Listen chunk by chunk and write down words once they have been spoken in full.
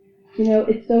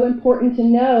it's so important to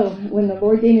know when the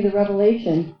Lord gave me the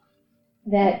revelation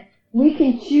that we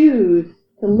can choose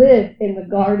to live in the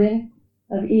Garden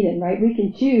of Eden, right? We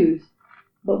can choose,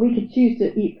 but we can choose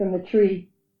to eat from the tree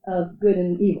of good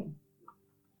and evil.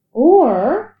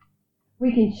 Or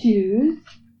we can choose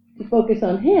to focus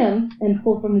on Him and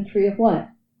pull from the tree of what?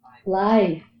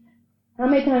 Life. How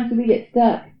many times do we get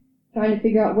stuck trying to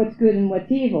figure out what's good and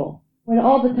what's evil, when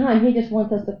all the time He just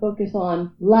wants us to focus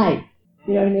on life?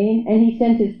 You know what I mean? And He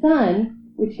sent His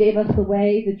Son, which gave us the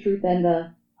way, the truth, and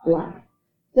the life.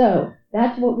 So,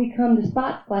 that's what we come to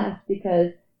Spots class,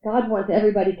 because God wants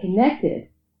everybody connected.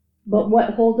 But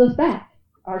what holds us back?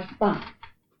 Our spots.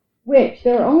 Which,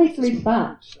 there are only 3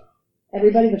 spots.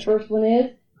 Everybody, the first one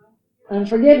is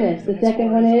unforgiveness. The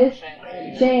second one is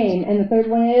shame. And the third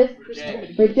one is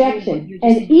rejection.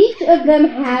 And each of them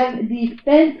have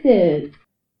defenses.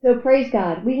 So praise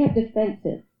God, we have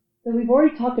defenses. So we've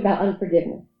already talked about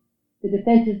unforgiveness. The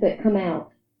defenses that come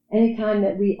out anytime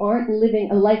that we aren't living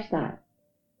a lifestyle.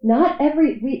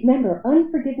 Remember,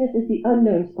 unforgiveness is the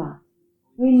unknown spot.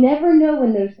 We never know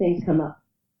when those things come up.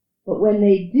 But when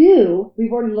they do,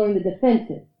 we've already learned the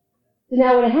defenses. So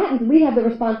now when it happens, we have the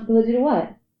responsibility to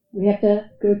what? We have to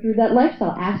go through that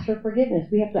lifestyle, ask for forgiveness.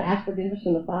 We have to ask forgiveness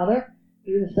from the Father,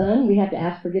 through the Son. We have to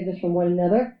ask forgiveness from one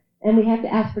another. And we have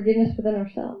to ask forgiveness within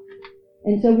ourselves.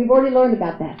 And so we've already learned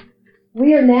about that.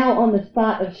 We are now on the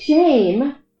spot of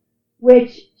shame,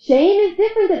 which shame is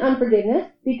different than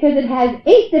unforgiveness because it has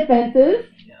 8 defenses,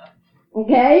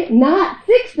 okay, not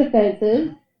 6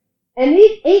 defenses. And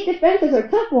these 8 defenses are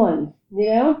tough ones,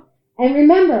 And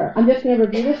remember, I'm just going to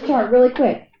review this chart really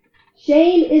quick.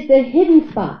 Shame is the hidden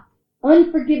spot.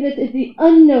 Unforgiveness is the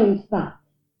unknown spot.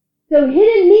 So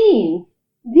hidden means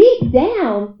deep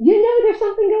down, there's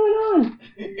something going on.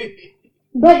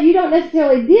 But you don't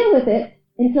necessarily deal with it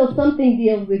until something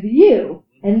deals with you,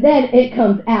 and then it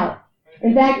comes out.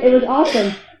 In fact, it was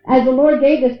awesome. As the Lord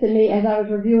gave this to me as I was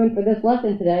reviewing for this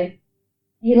lesson today,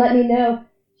 He let me know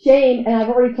shame, and I've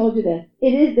already told you this,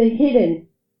 it is the hidden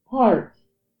part.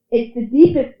 It's the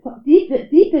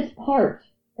deepest part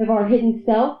of our hidden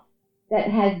self that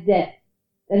has debt,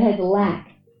 that has lack,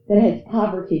 that has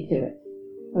poverty to it.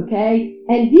 Okay?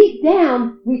 And deep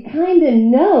down, we kind of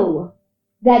know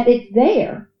that it's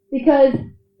there. Because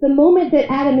the moment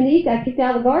that Adam and Eve got kicked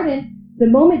out of the garden, the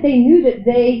moment they knew that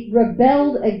they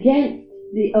rebelled against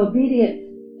the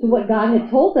obedience to what God had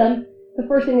told them, the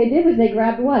first thing they did was they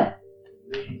grabbed what?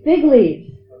 Fig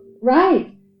leaves.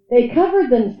 Right. They covered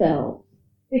themselves.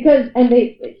 And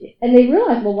they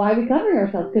realized, well, why are we covering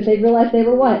ourselves? Because they realized they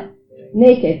were what?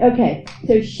 Naked. Okay.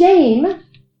 So shame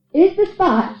is the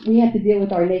spot we have to deal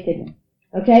with our nakedness.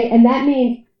 Okay? And that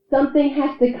means something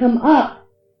has to come up.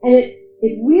 And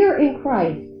if we're in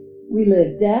Christ, we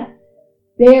live death,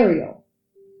 burial,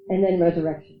 and then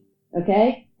resurrection.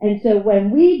 Okay? And so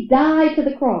when we die to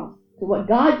the cross, to what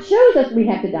God shows us we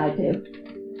have to die to,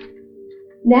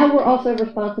 now we're also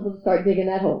responsible to start digging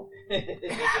that hole.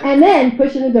 And then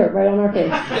pushing the dirt right on our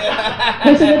face.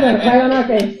 Pushing the dirt right on our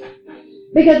face.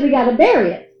 Because we got to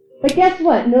bury it. But guess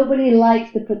what? Nobody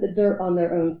likes to put the dirt on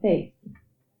their own face.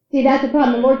 See, that's the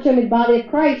problem. The Lord showed me the body of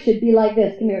Christ should be like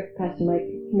this. Come here, Pastor Mike.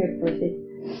 Come here, Percy.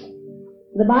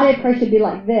 The body of Christ should be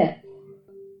like this.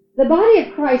 The body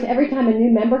of Christ, every time a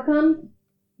new member comes,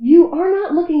 you are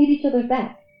not looking at each other's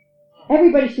back.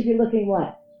 Everybody should be looking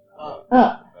what?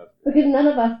 Up. Because there's none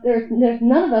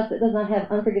of us that does not have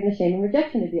unforgiveness, shame, and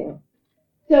rejection to deal with.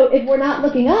 So if we're not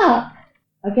looking up,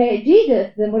 okay, at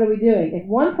Jesus, then what are we doing? If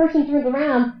one person turns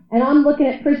around and I'm looking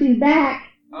at Percy's back,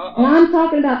 and I'm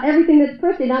talking about everything that's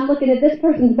Percy, and I'm looking at this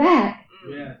person's back,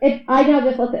 if I now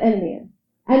just let the enemy in.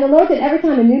 And the Lord said every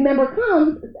time a new member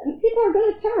comes, people are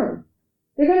going to turn.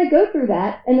 They're going to go through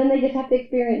that, and then they just have to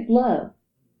experience love.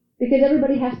 Because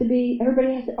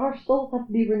our souls have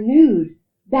to be renewed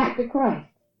back to Christ.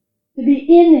 To be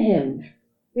in Him.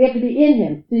 We have to be in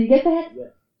Him. Do you get that? Yes.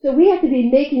 So we have to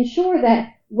be making sure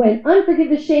that when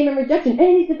unforgiveness, shame, and rejection,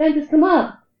 any of these defenses come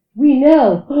up, we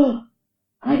know,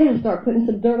 I got to start putting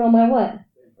some dirt on my what?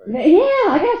 Yeah,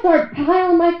 I got to start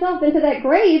piling myself into that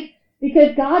grave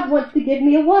because God wants to give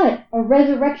me a what? A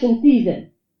resurrection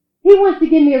season. He wants to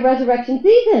give me a resurrection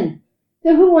season.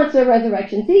 So who wants a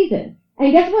resurrection season?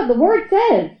 And guess what? The Word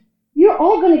says, you're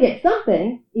all going to get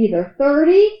something, either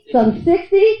 30, some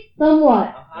 60, some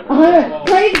what? 100.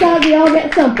 Praise God, we all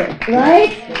get something, right?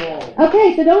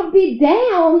 Okay, so don't be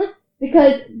down,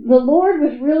 because the Lord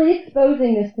was really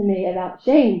exposing this to me about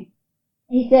shame.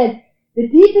 He said, the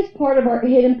deepest part of our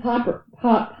hidden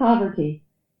poverty,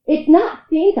 it's not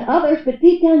seen to others, but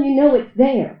deep down you know it's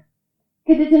there.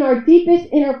 Because it's in our deepest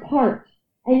inner part.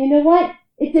 And you know what?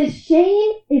 It says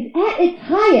shame is at its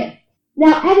highest.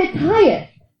 Now, at its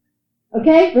highest,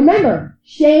 okay, remember,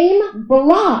 shame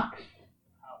blocks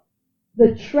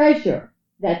the treasure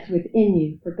that's within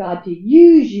you for God to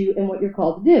use you in what you're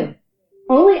called to do.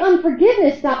 Only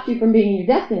unforgiveness stops you from being in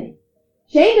your destiny.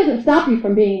 Shame doesn't stop you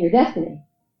from being in your destiny.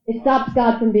 It stops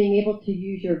God from being able to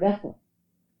use your vessel.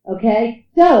 Okay?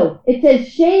 So, it says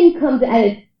shame comes at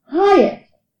its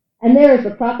highest. And there is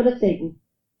the prophet of Satan.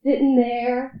 Sitting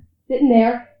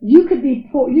there. You could be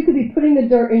putting the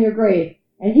dirt in your grave.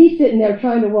 And he's sitting there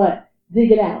trying to what?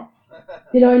 Dig it out.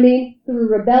 You know what I mean? Through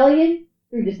rebellion,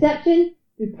 through deception,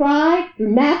 through pride,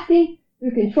 through masking,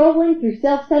 through controlling, through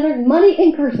self-centered, money,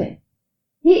 and cursing.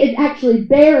 He is actually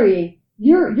burying.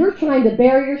 You're trying to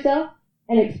bury yourself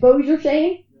and expose your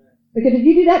shame. Because if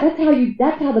you do that,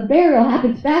 that's how the burial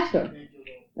happens faster.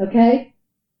 Okay?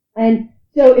 And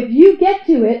so if you get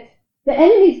to it, the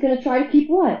enemy's going to try to keep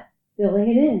what? Filling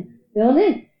it in.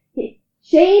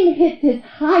 Shame hits its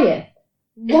highest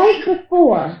right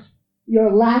before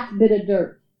your last bit of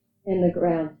dirt in the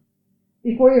ground.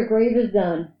 Before your grave is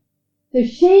done. So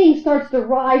shame starts to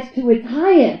rise to its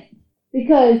highest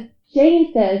because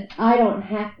shame says, I don't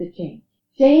have to change.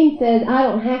 Shame says, I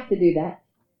don't have to do that.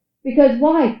 Because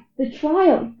why? The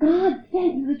trial. God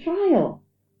sends the trial.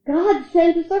 God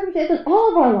sends the circumstances in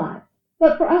all of our lives.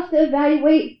 But for us to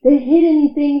evaluate the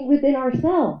hidden things within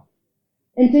ourselves.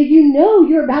 And so you know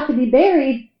you're about to be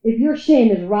buried if your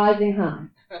shame is rising high.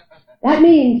 That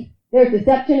means there's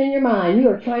deception in your mind. You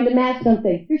are trying to mask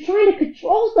something. You're trying to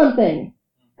control something.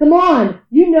 Come on.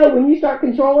 You know when you start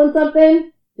controlling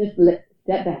something, just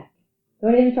step back.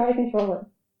 Don't even try to control it.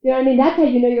 You know what I mean? That's how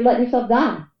you know you're letting yourself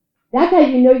die. That's how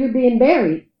you know you're being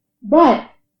buried. But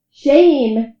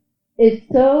shame is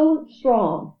so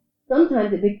strong.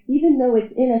 Sometimes, even though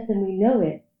it's in us and we know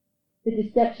it, the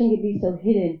deception can be so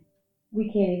hidden, we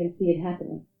can't even see it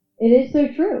happening. It is so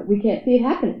true. We can't see it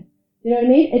happening. You know what I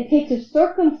mean? It takes a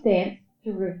circumstance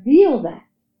to reveal that.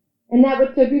 And that was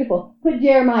so beautiful. Put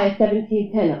Jeremiah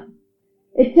 17:10 up.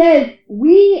 It says,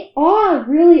 we are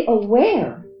really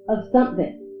aware of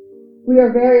something. We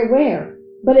are very aware.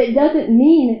 But it doesn't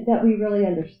mean that we really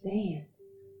understand.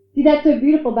 See, that's so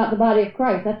beautiful about the body of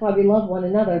Christ. That's why we love one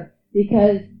another.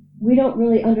 Because we don't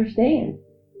really understand.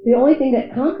 The only thing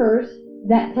that conquers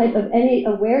that type of any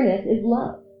awareness is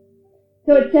love.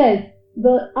 So it says,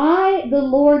 I, the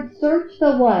Lord, search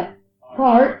the what?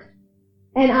 Heart.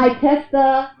 And I test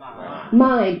the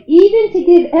mind. Even to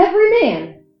give every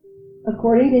man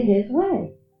according to his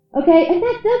way. Okay? And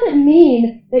that doesn't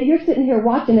mean that you're sitting here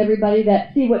watching everybody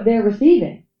that see what they're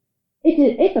receiving.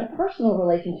 It's a personal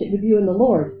relationship with you and the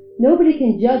Lord. Nobody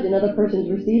can judge another person's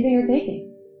receiving or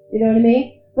taking. You know what I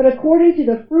mean? But according to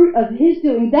the fruit of his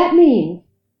doing, that means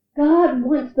God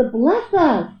wants to bless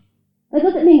us. That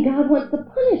doesn't mean God wants to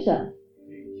punish us.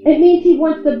 It means he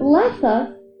wants to bless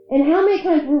us, and how many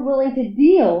times we're willing to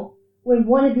deal when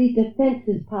one of these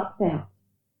defenses pops out.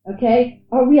 Okay?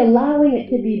 Are we allowing it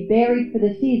to be buried for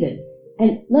the season?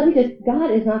 And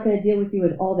God is not going to deal with you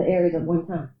in all the areas at one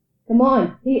time. Come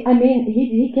on. He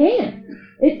can.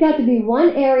 It's got to be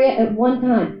one area at one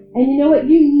time. And you know what?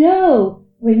 You know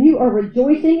when you are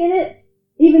rejoicing in it,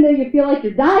 even though you feel like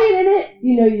you're dying in it,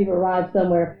 you know you've arrived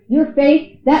somewhere. Your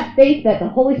faith that the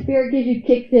Holy Spirit gives you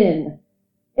kicks in.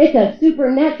 It's a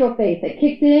supernatural faith that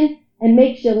kicks in and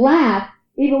makes you laugh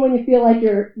even when you feel like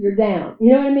you're down.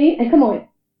 You know what I mean? And come on,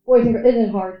 boys and girls, isn't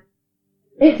it hard?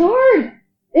 It's hard.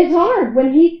 It's hard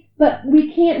but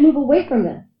we can't move away from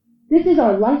this. This is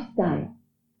our lifestyle.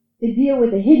 To deal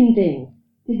with the hidden things.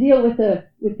 To deal with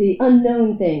the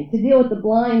unknown things. To deal with the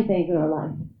blind things in our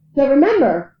life. So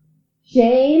remember,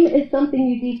 shame is something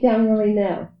you deep down really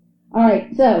know.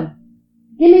 Alright, so,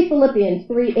 give me Philippians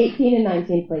 3:18 and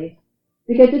 19, please.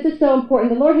 Because this is so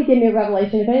important. The Lord had given me a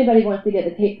revelation. If anybody wants to get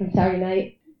the tape from Saturday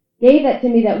night, gave that to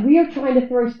me that we are trying to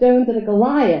throw stones at a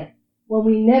Goliath when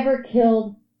we never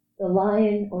killed the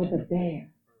lion or the bear.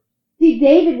 See,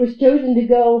 David was chosen to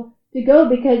go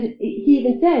because he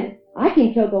even said, I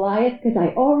can kill Goliath because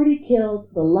I already killed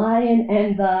the lion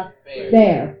and the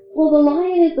bear. Well, the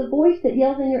lion is the voice that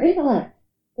yells in your intellect.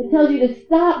 That tells you to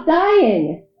stop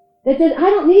dying. That says, I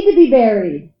don't need to be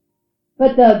buried.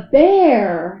 But the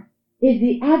bear is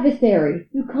the adversary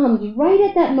who comes right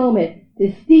at that moment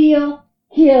to steal,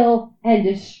 kill, and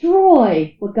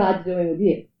destroy what God's doing with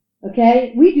you.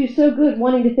 Okay? We do so good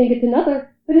wanting to think it's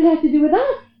another, but it has to do with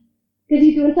us. Because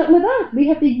he's doing something with us. We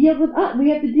have to yield with us.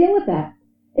 We have to deal with that.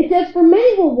 It says, for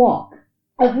many will walk,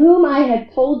 of whom I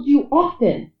have told you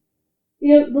often.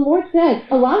 You know, the Lord says,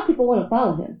 a lot of people want to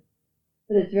follow him.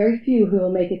 But it's very few who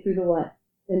will make it through the what?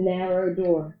 The narrow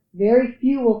door. Very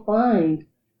few will find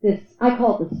I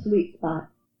call it the sweet spot,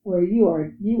 where you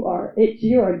are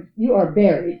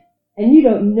buried, and you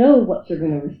don't know what you're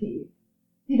going to receive.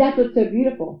 See, that's what's so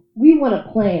beautiful. We want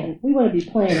to plan. We want to be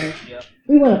planners. Yep.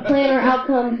 We want to plan our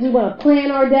outcomes. We want to plan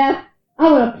our death.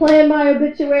 I want to plan my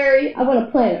obituary. I want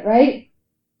to plan it, right?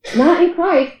 Not in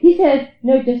Christ. He says,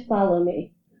 no, just follow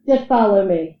me. Just follow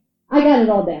me. I got it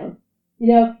all down.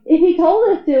 If he told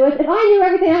us to, if I knew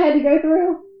everything I had to go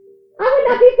through, I would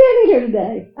not be standing here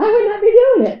today. I would not be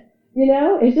doing it.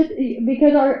 It's just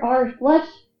because our flesh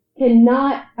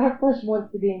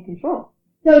wants to be in control.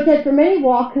 So it says, for many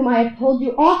walk whom I have told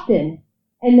you often,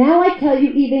 and now I tell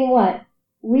you even what?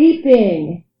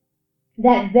 Weeping,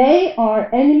 that they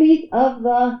are enemies of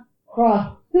the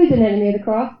cross. Who's an enemy of the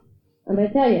cross? I'm going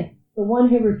to tell you, the one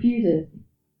who refuses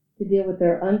to deal with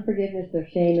their unforgiveness, their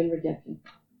shame, and rejection.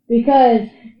 Because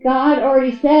God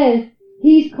already says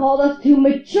He's called us to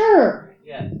mature.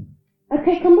 Yes.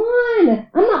 Okay, come on.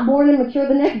 I'm not born and mature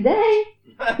the next day.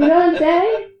 You know what I'm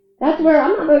saying? That's where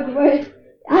I'm not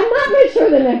mature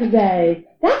the next day.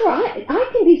 That's where I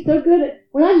can be so good at,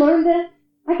 when I learn this,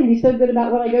 I can be so good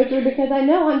about what I go through because I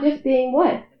know I'm just being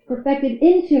what? Perfected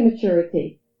into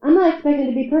maturity. I'm not expecting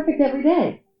to be perfect every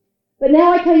day. But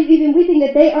now I tell you even weeping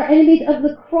that they are enemies of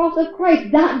the cross of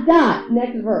Christ. ...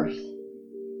 Next verse.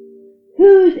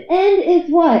 Whose end is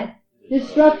what?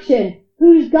 Destruction.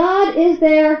 Whose God is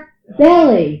their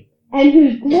belly. And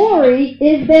whose glory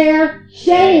is their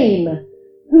shame.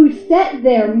 Who set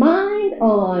their mind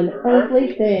on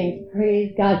earthly things.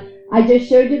 Praise God. I just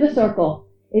showed you the circle.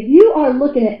 If you are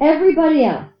looking at everybody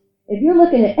else, if you're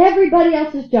looking at everybody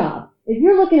else's job, if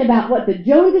you're looking about what the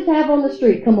Joneses have on the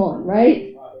street, come on,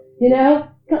 right? We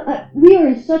are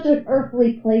in such an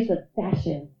earthly place of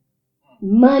fashion,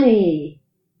 money,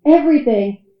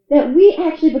 everything, that we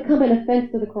actually become an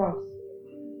offense to the cross.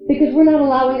 Because we're not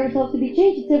allowing ourselves to be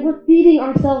changed. It says we're feeding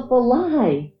ourselves the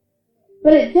lie.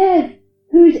 But it says,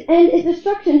 whose end is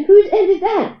destruction. Whose end is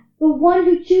that? The one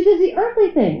who chooses the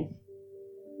earthly things.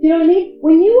 Do you know what I mean?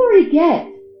 When you already get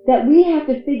that we have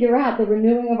to figure out the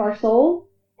renewing of our soul,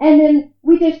 and then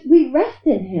we rest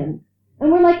in Him.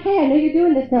 And we're like, hey, I know you're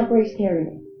doing this now, Grace, carry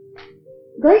me.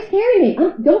 Grace, carry me.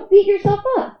 Don't beat yourself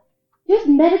up. Just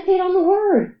meditate on the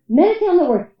Word. Meditate on the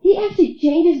Word. He actually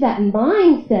changes that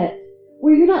mindset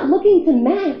where you're not looking to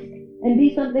mask and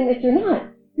be something that you're not.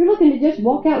 You're looking to just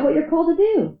walk out what you're called to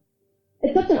do.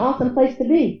 It's such an awesome place to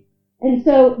be. And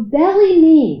so belly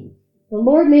means, the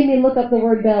Lord made me look up the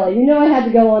word belly. I had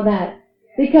to go on that.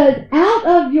 Because out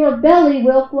of your belly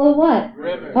will flow what?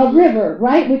 River. A river,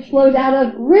 right? Which flows out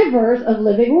of rivers of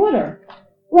living water.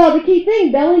 Well, the key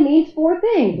thing, belly means 4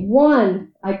 things.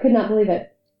 1, I could not believe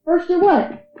it. First, your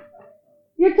what?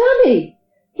 Your tummy.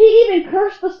 He even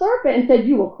cursed the serpent and said,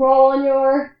 you will crawl on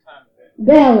your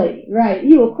belly, right?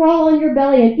 You will crawl on your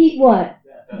belly and eat what?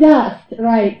 Dust,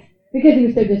 right? Because he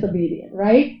was so disobedient,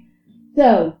 right?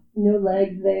 So, no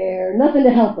legs there, nothing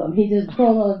to help him. He just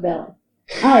crawled on his belly.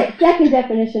 All right, second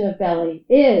definition of belly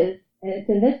is, and it's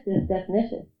in this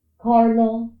definition,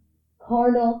 carnal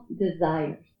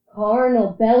desires.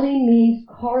 Carnal, belly means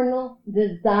carnal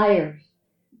desires.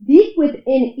 Deep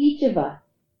within each of us,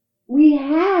 we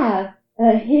have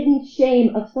a hidden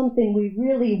shame of something we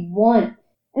really want.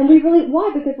 And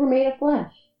why? Because we're made of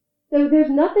flesh. So there's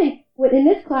nothing, in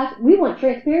this class, we want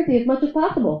transparency as much as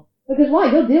possible. Because why?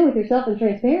 You'll deal with yourself in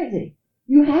transparency.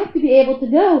 You have to be able to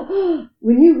know,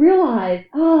 when you realize,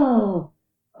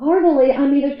 carnally,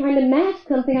 I'm either trying to mask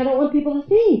something I don't want people to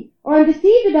see, or I'm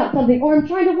deceived about something, or I'm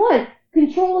trying to what?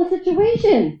 Control a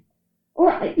situation.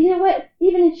 Or, you know what?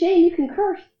 Even in shame, you can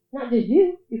curse. Not just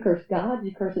you. You curse God,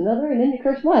 you curse another, and then you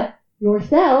curse what?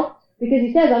 Yourself. Because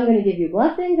He says, I'm going to give you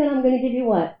blessings, and I'm going to give you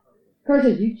what?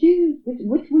 Curses. You choose.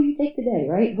 Which will you take today,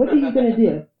 right? What are you going to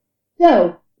do?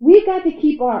 So, we've got to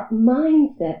keep our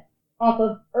mindset off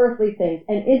of earthly things.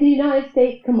 And in the United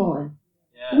States, come on.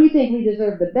 Yeah. We think we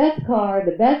deserve the best car,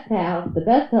 the best house, the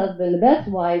best husband, the best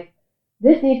wife.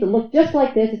 This needs to look just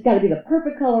like this. It's got to be the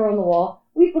perfect color on the wall.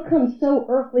 We've become so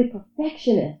earthly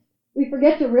perfectionists. We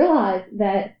forget to realize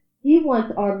that He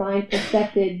wants our mind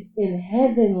perfected in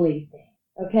heavenly things.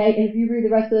 Okay? And if you read the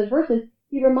rest of those verses,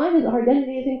 He reminds us our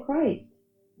identity is in Christ,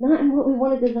 not in what we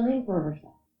want to design for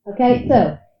ourselves. Okay?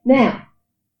 So, now,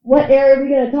 what area are we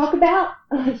going to talk about?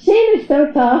 Shame is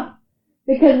so tough,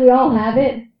 because we all have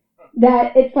it,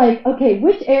 that it's like, okay,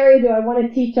 which area do I want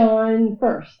to teach on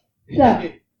first?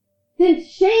 So, since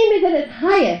shame is at its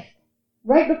highest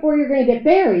right before you're going to get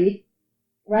buried,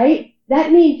 right?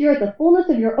 That means you're at the fullness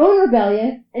of your own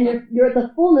rebellion, and you're at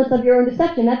the fullness of your own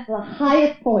deception. That's the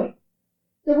highest point.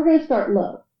 So we're going to start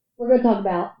low. We're going to talk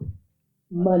about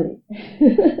money.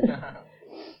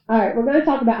 All right, we're going to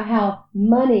talk about how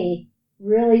money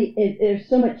really is, there's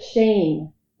so much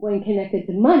shame when connected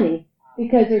to money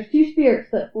because there's two spirits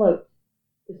that float.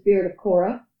 The spirit of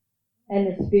Korah and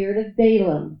the spirit of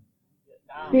Balaam.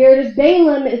 Spirit of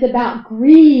Balaam is about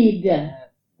greed.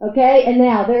 Okay, and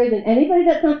now there isn't anybody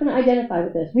that's not going to identify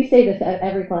with this. We say this at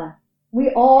every class.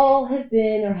 We all have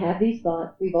been or have these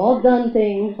thoughts. We've all done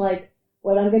things like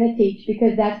what I'm going to teach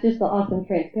because that's just the awesome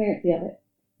transparency of it.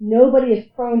 Nobody is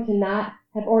prone to not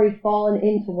have already fallen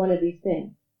into one of these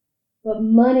things. But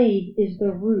money is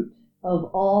the root of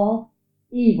all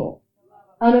evil.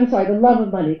 I'm sorry, the love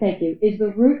of money, thank you, is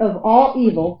the root of all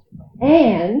evil.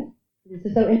 And, this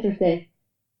is so interesting,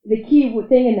 the key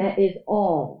thing in that is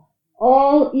all.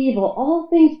 All evil, all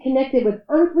things connected with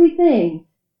earthly things.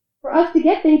 For us to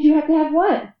get things, you have to have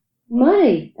what?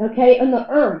 Money, okay, on the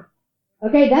earth.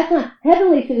 Okay, that's not,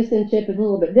 heavenly citizenship is a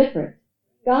little bit different.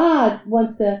 God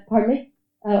wants to, pardon me?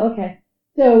 Oh, okay.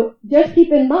 So just keep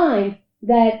in mind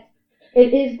that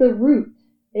it is the root.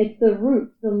 It's the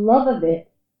root. The love of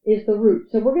it is the root.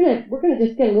 So we're gonna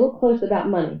just get a little close about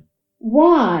money.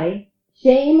 Why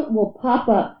shame will pop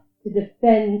up to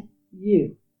defend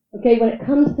you. Okay, when it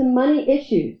comes to money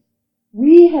issues,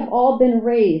 we have all been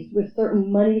raised with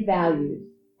certain money values.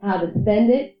 How to spend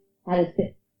it, how to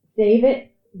save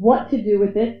it, what to do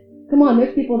with it. Come on,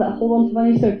 there's people that hold on to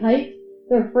money so tight,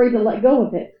 they're afraid to let go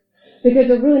of it. Because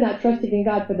they're really not trusting in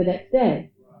God for the next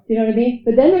day. Do you know what I mean?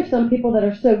 But then there's some people that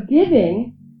are so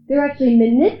giving, they're actually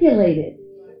manipulated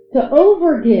to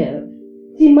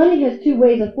overgive. See, money has two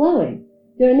ways of flowing.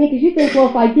 Do you know what I mean? Because you think, well,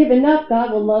 if I give enough,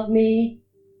 God will love me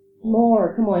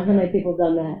more. Come on, how many people have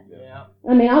done that? Yeah.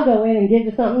 I mean, I'll go in and give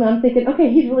to something, and I'm thinking,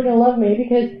 okay, he's really going to love me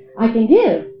because I can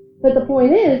give. But the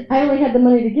point is, I only had the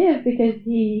money to give because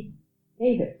he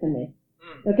gave it to me.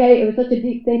 Okay? It was such a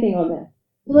deep thinking on this.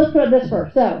 So let's put this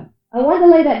first. So, I wanted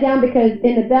to lay that down because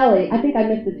in the belly, I think I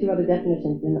missed the two other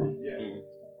definitions, didn't I?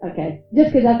 Yeah. Okay.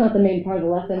 Just because that's not the main part of the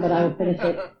lesson, but I will finish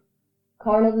it.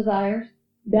 Carnal desires.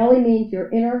 Belly means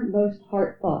your innermost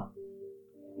heart thoughts.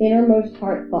 Innermost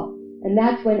heart thoughts. And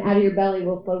that's when out of your belly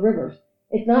will flow rivers.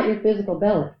 It's not your physical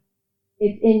belly.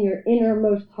 It's in your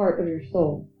innermost heart of your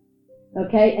soul.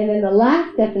 Okay? And then the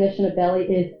last definition of belly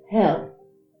is hell.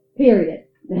 Period.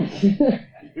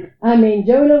 I mean,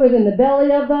 Jonah was in the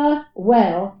belly of the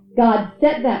whale. God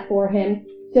set that for him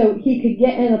so he could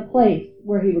get in a place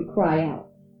where he would cry out.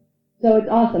 So it's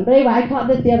awesome. But anyway, I taught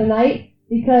this the other night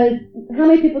because how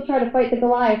many people try to fight the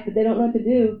Goliath but they don't know what to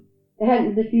do? They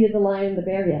haven't defeated the lion and the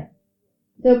bear yet.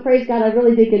 So praise God, I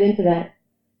really did get into that.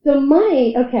 So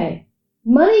money, okay.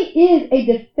 Money is a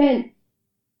defense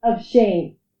of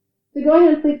shame. So go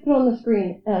ahead and please put on the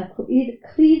screen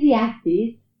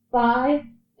Ecclesiastes 5,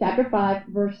 chapter 5,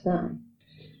 verse 9.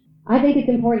 I think it's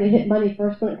important to hit money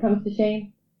first when it comes to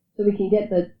shame so we can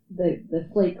get the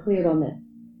slate cleared on this.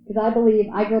 Because I believe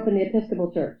I grew up in the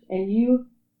Episcopal Church and you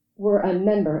were a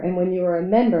member, and when you were a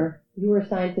member, you were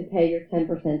assigned to pay your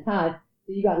 10% tithe.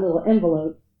 So you got little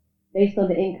envelopes based on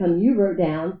the income you wrote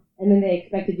down, and then they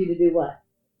expected you to do what?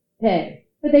 Pay.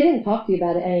 But they didn't talk to you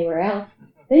about it anywhere else.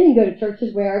 Then you can go to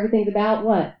churches where everything's about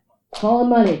what? Calling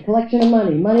money, collection of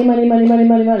money, money, money, money, money,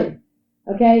 money, money.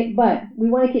 Okay, but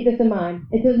we want to keep this in mind.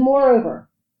 It says, moreover,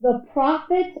 the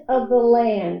profit of the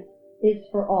land is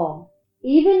for all.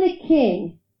 Even the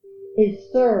king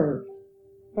is served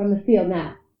from the field.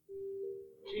 Now,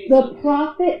 the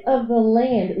profit of the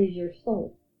land is your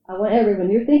soul. I want everyone,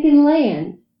 you're thinking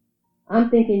land, I'm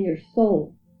thinking your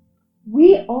soul.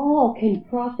 We all can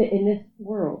profit in this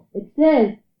world. It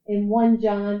says in 1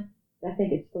 John, I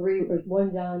think it's 3, or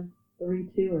 1 John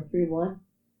 3:2 or 3:1.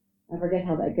 I forget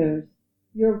how that goes.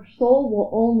 Your soul will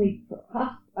only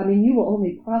you will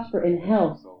only prosper in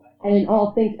health and in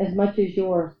all things as much as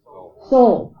your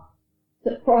soul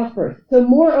prospers. So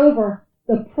moreover,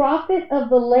 the profit of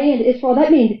the land is for all.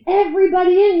 That means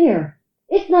everybody in here.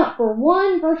 It's not for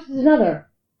one versus another.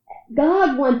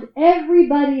 God wants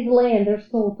everybody's land, their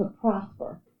soul, to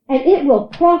prosper. And it will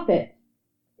profit.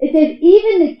 It says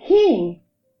even the king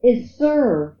is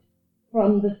served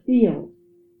from the field.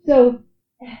 So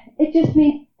it just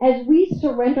means as we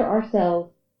surrender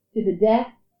ourselves to the death,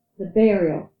 the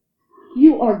burial,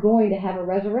 you are going to have a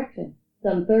resurrection.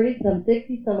 Some 30, some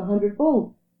 60, some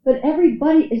 100-fold. But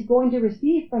everybody is going to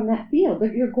receive from that field.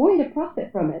 You're going to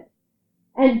profit from it.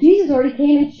 And Jesus already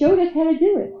came and showed us how to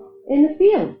do it in the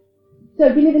field.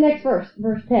 So give me the next verse,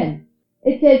 verse 10.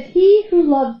 It says, he who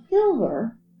loves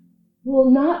silver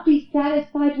will not be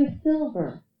satisfied with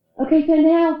silver. Okay, so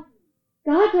now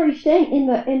God's already saying in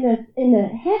the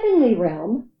heavenly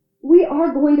realm, we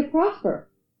are going to prosper.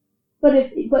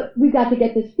 But we've got to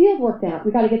get this field worked out.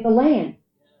 We've got to get the land.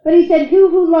 But he said,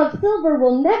 who loves silver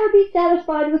will never be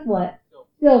satisfied with what?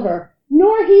 Silver.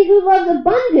 Nor he who loves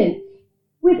abundance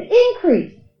with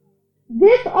increase.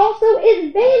 This also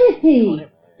is vanity.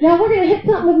 Now we're going to hit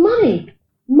something with money.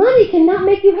 Money cannot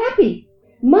make you happy.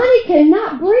 Money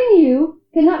cannot bring you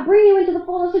into the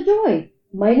fullness of joy.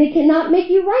 Money cannot make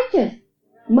you righteous.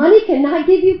 Money cannot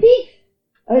give you peace.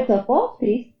 It's a false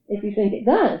peace if you think it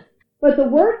does. But the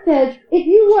Word says, if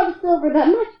you love silver that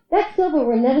much, that silver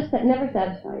will never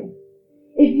satisfy you.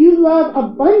 If you love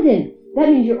abundance, that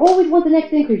means you always want the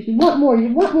next increase. You want more,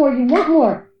 you want more, you want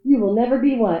more. You will never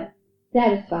be what?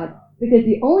 Satisfied. Because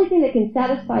the only thing that can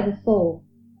satisfy the soul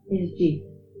is Jesus.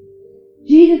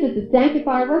 Jesus is the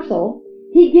sanctifier of our soul.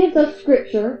 He gives us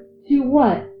Scripture to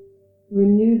what?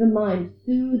 Renew the mind,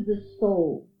 soothe the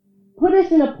soul. Put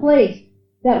us in a place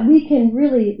that we can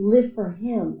really live for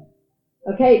Him.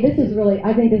 Okay, I think this is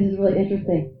really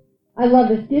interesting. I love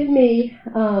this. Give me,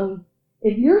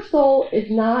 if your soul is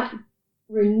not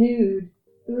renewed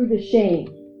through the shame,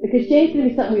 because shame's going to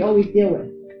be something we always deal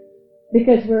with,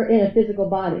 because we're in a physical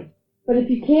body. But if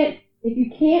you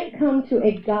can't come to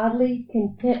a godly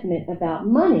contentment about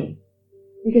money,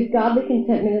 because godly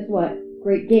contentment is what?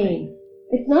 Great gain.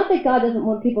 It's not that God doesn't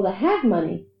want people to have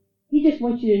money. He just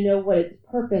wants you to know what its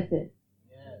purpose is.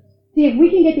 Yes. See, if we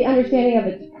can get the understanding of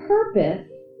its purpose,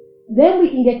 then we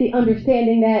can get the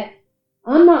understanding that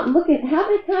I'm not looking, how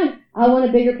many times, I want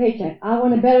a bigger paycheck, I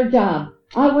want a better job,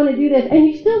 I want to do this, and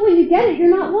you still, when you get it, you're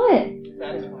not what?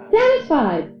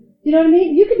 Satisfied. You know what I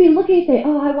mean? You could be looking and say,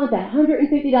 I want that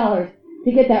 $150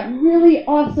 to get that really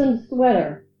awesome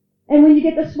sweater. And when you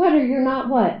get the sweater, you're not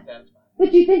what?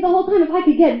 But you think the whole time, if I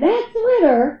could get that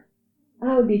sweater,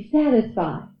 I would be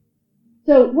satisfied.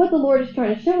 So what the Lord is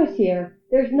trying to show us here,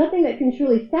 there's nothing that can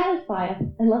truly satisfy us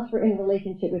unless we're in a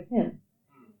relationship with Him.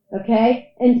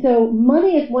 Okay? And so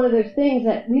money is one of those things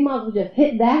that we might as well just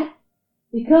hit that,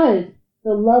 because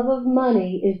the love of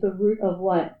money is the root of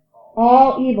what?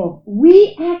 All evil.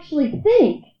 We actually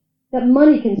think that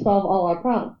money can solve all our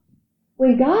problems,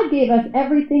 when God gave us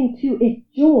everything to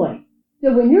enjoy.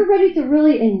 So when you're ready to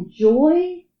really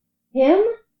enjoy Him,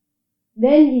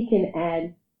 then He can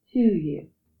add to you.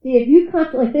 See, if you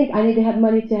constantly think, I need to have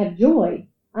money to have joy,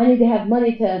 I need to have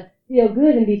money to feel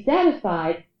good and be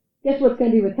satisfied, guess what's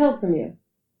going to be withheld from you?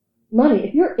 Money.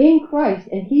 If you're in Christ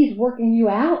and He's working you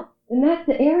out, then that's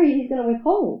the area He's going to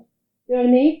withhold. You know what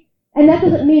I mean? And that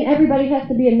doesn't mean everybody has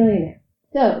to be a millionaire.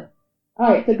 So,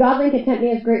 alright, so godly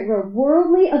contentment is great road.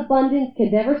 Worldly abundance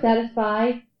can never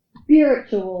satisfy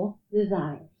spiritual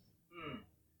desires.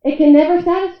 It can never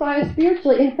satisfy us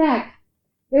spiritually. In fact,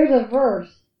 there's a verse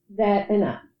that,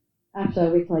 actually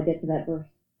I'll wait till I get to that verse.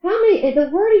 The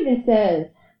Word even says,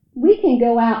 we can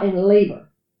go out and labor,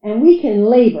 and we can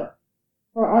labor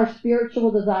for our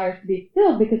spiritual desires to be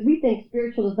filled, because we think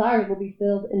spiritual desires will be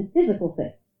filled in physical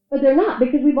things. But they're not,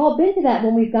 because we've all been to that.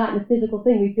 When we've gotten a physical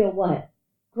thing, we feel what?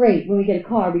 Great. When we get a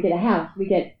car, we get a house, we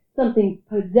get something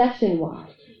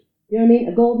possession-wise. You know what I mean?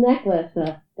 A gold necklace,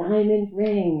 a diamond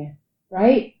ring,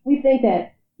 right? We think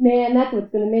that, man, that's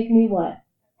what's going to make me what?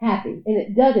 Happy. And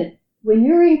it doesn't. When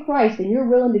you're in Christ and you're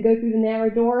willing to go through the narrow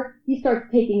door, He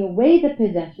starts taking away the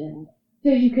possessions so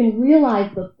you can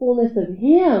realize the fullness of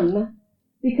Him,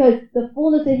 because the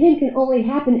fullness of Him can only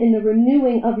happen in the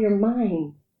renewing of your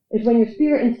mind. It's when your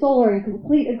spirit and soul are in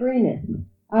complete agreement.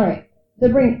 All right. So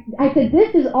I said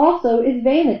this is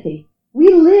vanity. We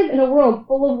live in a world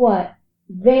full of what?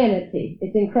 Vanity.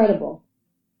 It's incredible.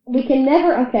 We can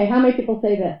never, okay, how many people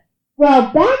say this?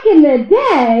 Well, back in the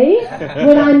day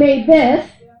when I made this,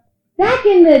 back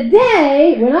in the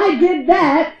day when I did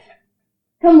that,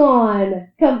 I'm going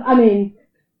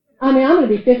to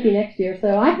be 50 next year, so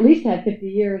I at least have 50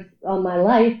 years on my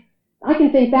life. I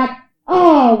can think back,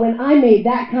 when I made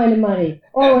that kind of money,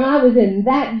 or when I was in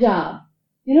that job.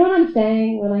 You know what I'm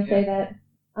saying when I say that?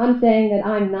 I'm saying that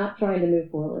I'm not trying to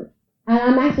move forward. And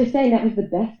I'm actually saying that was the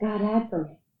best God had for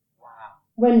me. Wow.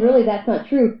 When really that's not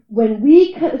true. When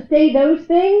we say those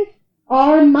things,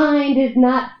 our mind is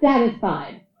not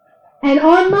satisfied. And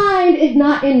our mind is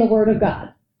not in the Word of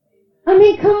God. I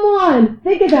mean, come on.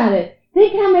 Think about it.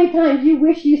 Think how many times you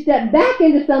wish you stepped back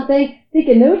into something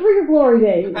thinking those were your glory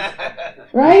days.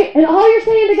 Right? And all you're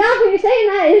saying to God when you're saying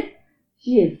that is,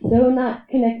 she is so not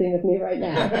connecting with me right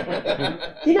now.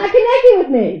 She's not connecting with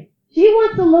me. She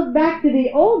wants to look back to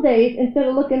the old days instead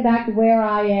of looking back to where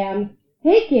I am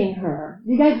taking her.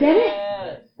 You guys get it?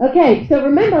 Okay, so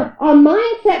remember, our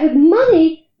mindset with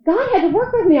money, God had to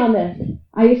work with me on this.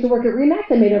 I used to work at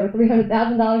Remax. I made over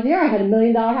 $300,000 a year. I had $1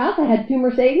 million house. I had 2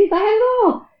 Mercedes. I had it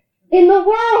all in the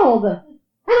world. And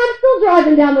I'm still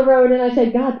driving down the road, and I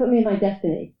said, God, put me in my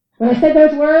destiny. When I said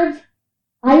those words,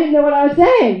 I didn't know what I was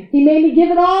saying. He made me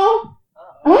give it all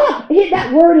up.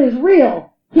 That word is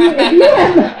real.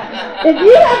 If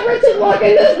you have riches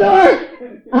walking this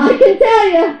door, I can tell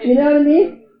you. You know what I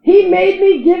mean? He made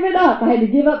me give it up. I had to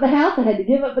give up the house. I had to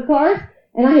give up the cars.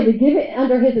 And I had to give it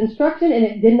under his instruction, and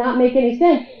it did not make any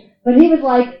sense. But he was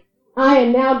like, I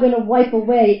am now going to wipe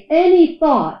away any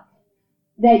thought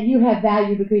that you have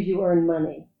value because you earn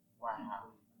money. Wow.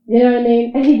 You know what I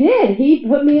mean? And he did. He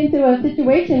put me into a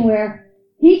situation where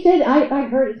he said, I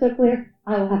heard it so clear,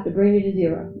 I will have to bring you to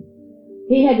zero.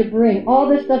 He had to bring all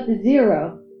this stuff to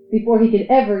zero before he could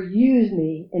ever use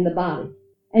me in the body.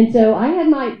 And so I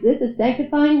had this is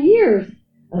sanctifying years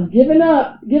of giving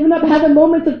up, having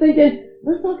moments of thinking,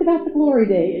 let's talk about the glory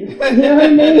days. You know what I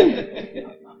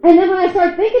mean? And then when I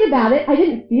started thinking about it, I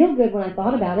didn't feel good when I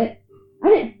thought about it. I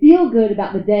didn't feel good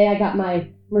about the day I got my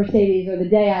Mercedes or the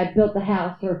day I built the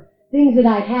house or things that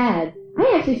I had.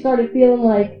 I actually started feeling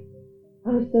like I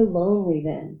was so lonely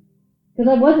then. Because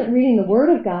I wasn't reading the Word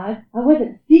of God. I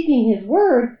wasn't seeking His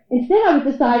Word. Instead, I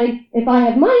was deciding, if I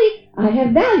have money, I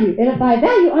have value. And if I have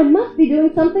value, I must be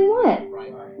doing something what?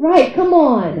 Right, come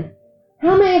on.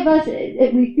 How many of us,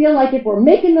 we feel like if we're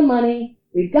making the money,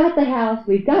 we've got the house,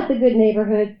 we've got the good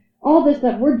neighborhood, all this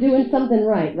stuff, we're doing something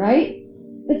right?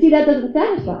 But see, that doesn't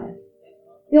satisfy us.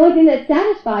 The only thing that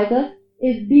satisfies us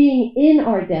is being in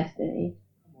our destiny,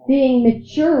 being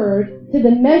matured to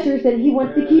the measures that He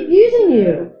wants to keep using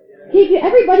you.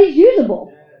 Everybody's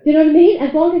usable. Do you know what I mean?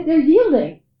 As long as they're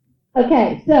yielding.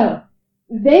 Okay, so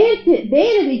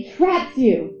vanity traps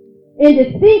you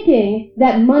into thinking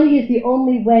that money is the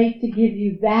only way to give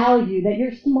you value, that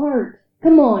you're smart.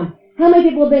 Come on. How many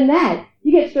people have been that?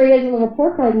 You get straight A's on the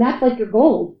report card, and that's like your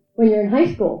gold when you're in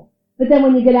high school. But then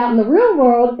when you get out in the real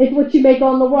world, it's what you make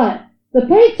on the what? The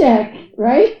paycheck,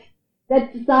 right?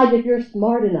 That decides if you're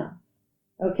smart enough.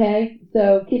 Okay?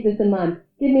 So keep this in mind.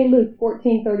 Give me Luke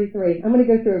 14:33. I'm going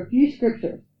to go through a few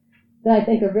scriptures that I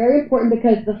think are very important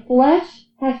because the flesh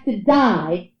has to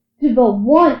die to the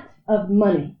want of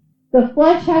money. The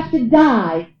flesh has to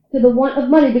die to the want of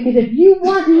money, because if you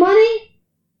want money,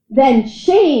 then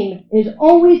shame is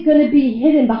always going to be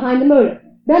hidden behind the motive.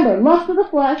 Remember, lust of the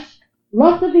flesh,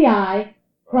 lust of the eye,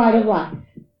 pride of life.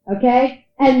 Okay?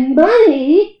 And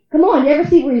money, come on, you ever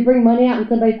see where you bring money out and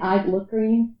somebody's eyes look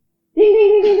green? Ding,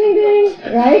 ding, ding, ding, ding,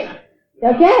 ding, right?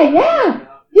 Okay, yeah.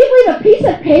 Do you believe a piece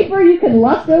of paper you can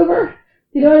lust over?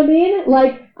 Do you know what I mean?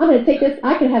 Like, I'm going to take this,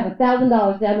 I could have $1,000, and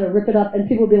I'm going to rip it up, and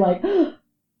people will be like,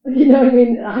 you know what I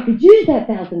mean? I could use that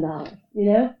 $1,000,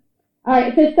 you know? All right,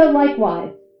 it says, so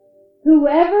likewise,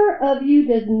 whoever of you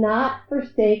does not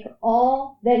forsake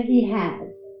all that he has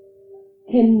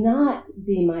cannot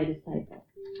be my disciple.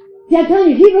 See, I'm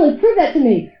telling you, he really proved that to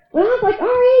me. When I was like, all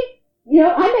right, you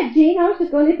know, I met Gene, I was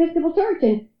just going to Episcopal Church,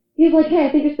 and he was like, hey,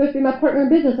 I think you're supposed to be my partner in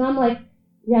business. And I'm like,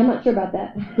 yeah, I'm not sure about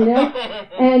that, you know?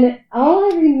 And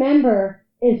all I remember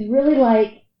is really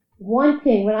like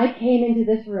wanting, when I came into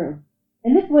this room,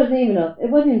 and this wasn't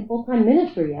even full-time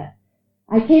ministry yet.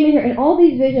 I came in here, and all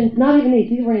these visions, not even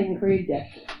these weren't even created yet.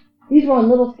 These were on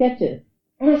little sketches.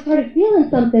 And I started feeling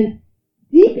something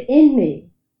deep in me.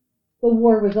 The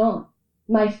war was on.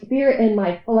 My spirit and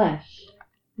my flesh,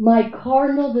 my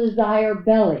carnal desire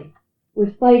belly was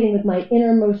fighting with my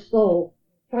innermost soul,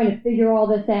 trying to figure all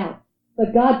this out.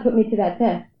 But God put me to that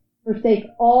test. Forsake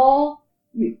all,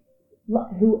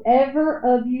 whoever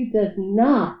of you does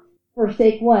not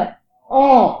forsake what?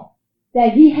 All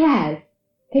that he has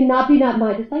cannot be not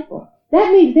my disciple.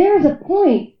 That means there is a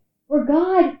point where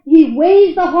God, he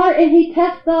weighs the heart and he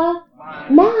tests the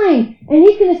mind. And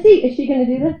he's going to see, is she going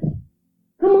to do this?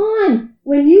 Come on.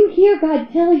 When you hear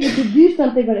God tell you to do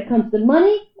something when it comes to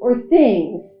money or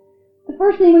things, the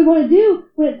first thing we want to do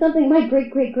when it's something, my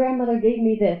great-great-grandmother gave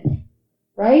me this,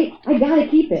 right? I got to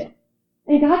keep it.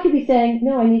 And God could be saying,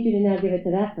 no, I need you to now give it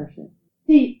to that person.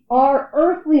 See, our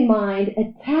earthly mind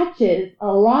attaches a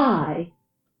lie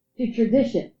to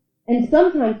tradition. And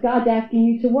sometimes God's asking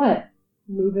you to what?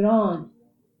 Move it on.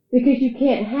 Because you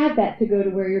can't have that to go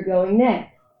to where you're going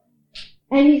next.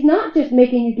 And he's not just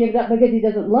making you give it up because he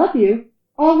doesn't love you.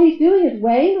 All he's doing is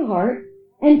weighing the heart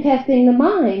and testing the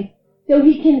mind so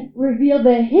he can reveal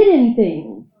the hidden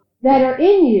things that are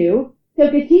in you. So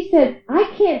because he said,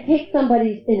 I can't take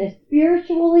somebody in a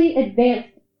spiritually advanced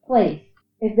place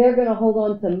if they're going to hold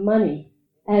on to money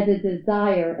as a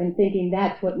desire and thinking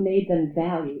that's what made them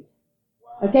valued.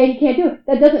 Okay, he can't do it.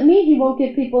 That doesn't mean he won't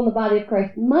give people in the body of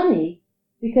Christ money,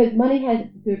 because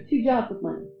there's two jobs with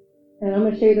money. And I'm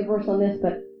going to show you the verse on this,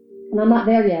 and I'm not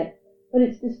there yet. But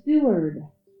it's the steward.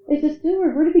 It's the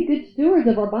steward. We're to be good stewards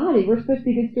of our body. We're supposed to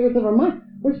be good stewards of our mind.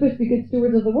 We're supposed to be good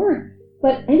stewards of the Word.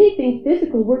 But anything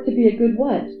physical, we're to be a good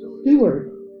what?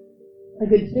 Steward. A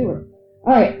good steward.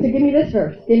 All right, so give me this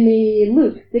verse. Give me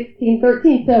Luke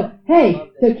 16:13.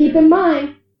 So keep in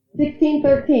mind,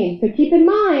 16:13. So keep in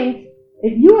mind,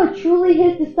 if you are truly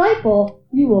his disciple,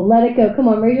 you will let it go. Come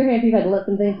on, raise your hand if you've had to let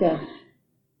some things go.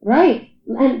 Right?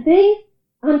 And things,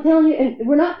 I'm telling you, and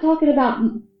we're not talking about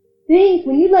things,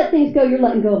 when you let things go, you're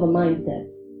letting go of a mindset.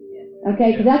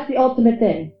 Okay? Because that's the ultimate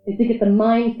thing, is to get the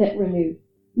mindset renewed.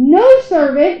 No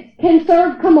servant can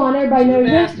serve, come on, everybody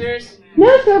knows this.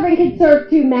 No servant can serve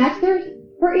two masters,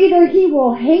 for either he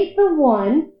will hate the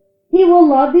one, he will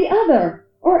love the other,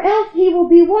 or else he will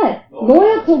be what?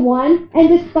 Loyal to one and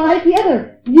despise the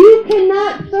other. You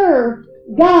cannot serve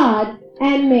God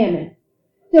and mammon.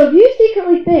 So if you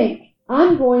secretly think,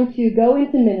 I'm going to go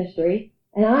into ministry,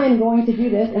 and I am going to do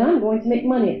this, and I'm going to make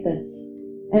money at this,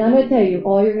 and I'm going to tell you,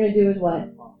 all you're going to do is what?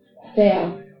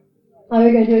 Fail. All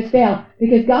you're going to do is fail.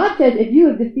 Because God says if you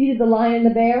have defeated the lion and the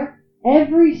bear,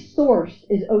 every source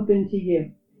is open to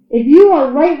you. If you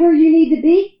are right where you need to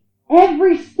be,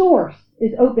 every source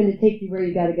is open to take you where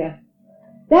you got to go.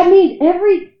 That means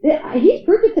he's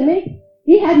proved it to me.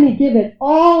 He had me give it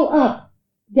all up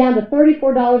down to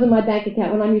 $34 in my bank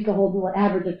account when I'm used to holding an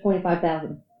average of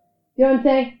 $25,000. You know what I'm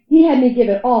saying? He had me give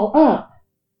it all up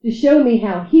to show me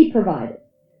how he provided.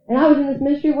 And I was in this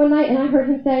ministry one night and I heard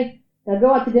him say, now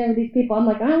go out to dinner with these people. I'm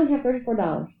like, I only have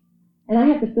 $34. And I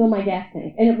have to fill my gas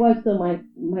tank. And it was still my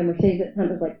Mercedes at the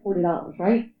time, it was like $40,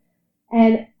 right?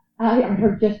 And I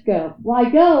heard, just go. Well, I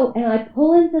go and I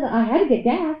pull into I had to get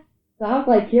gas. So I was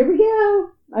like, here we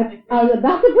go. I was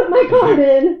about to put my card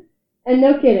in. And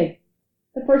no kidding.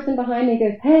 The person behind me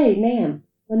goes, hey, ma'am,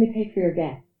 let me pay for your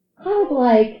gas. I was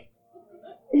like,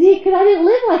 because I didn't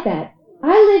live like that.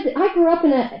 I grew up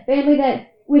in a family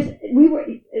that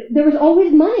there was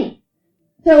always money.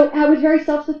 So I was very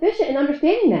self-sufficient in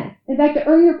understanding that. In fact, to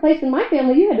earn your place in my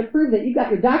family, you had to prove that you got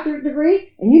your doctorate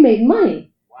degree and you made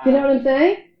money. Wow. You know what I'm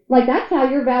saying? Like, that's how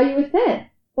your value is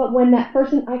set. But when that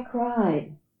person, I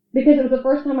cried. Because it was the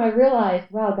first time I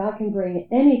realized, wow, God can bring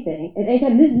anything. At any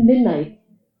time, this is midnight,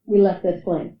 we left this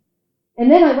place. And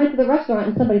then I went to the restaurant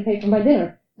and somebody paid for my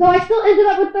dinner. So I still ended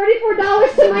up with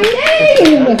 $34 to my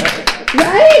name!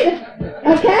 Right?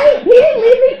 Okay? He didn't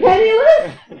leave me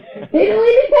penniless.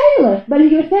 But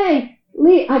he was saying,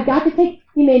 Leigh,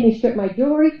 he made me strip my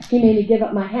jewelry. He made me give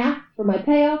up my half for my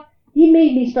payoff. He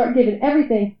made me start giving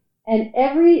everything. And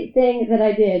everything that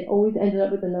I did always ended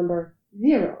up with the number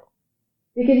 0.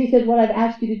 Because he said, what I've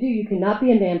asked you to do, you cannot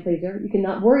be a man pleaser. You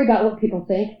cannot worry about what people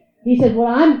think. He said, what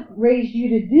I've raised you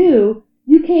to do,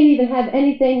 you can't even have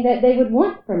anything that they would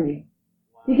want from you.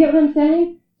 You get what I'm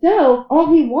saying? So,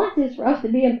 all he wants is for us to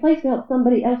be in place to help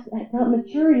somebody else, to help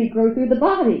maturity grow through the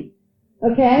body.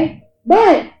 Okay?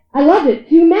 But, I loved it.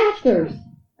 2 masters.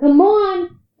 Come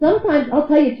on. Sometimes, I'll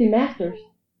tell you 2 masters.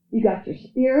 You got your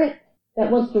spirit that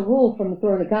wants to rule from the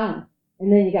throne of God.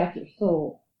 And then you got your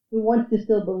soul, who wants to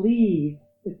still believe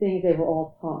the things they were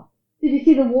all taught. Did you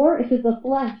see the war? It says the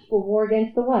flesh will war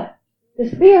against the what? The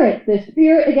spirit. The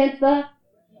spirit against the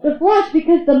flesh,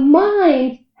 because the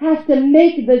mind has to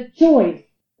make the choice.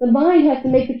 The mind has to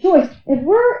make the choice. If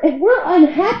we're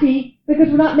unhappy because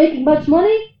we're not making much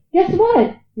money, guess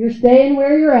what? You're staying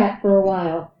where you're at for a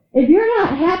while. If you're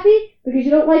not happy because you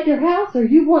don't like your house or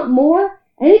you want more,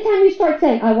 anytime you start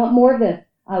saying, I want more of this,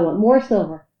 I want more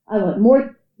silver, I want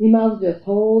more, you might as well just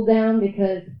hold down,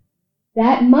 because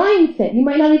that mindset, you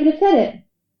might not even have said it,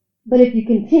 but if you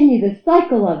continue the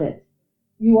cycle of it,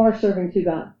 you are serving 2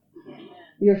 gods.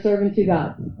 You're serving 2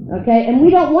 gods. Okay? And we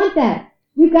don't want that.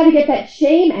 We've got to get that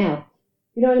shame out.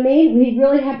 You know what I mean? We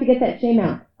really have to get that shame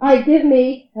out. All right, give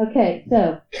me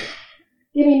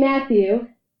Matthew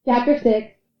chapter 6,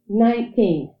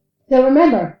 19. So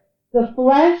remember, the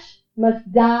flesh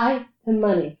must die to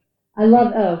money. We're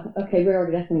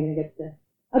already definitely going to get to this.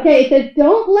 Okay, it says,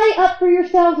 don't lay up for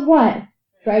yourselves what?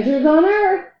 Treasures on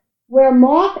earth, where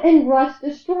moth and rust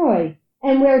destroy,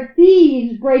 and where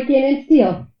thieves break in and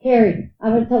steal. Carrie,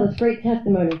 I'm going to tell this great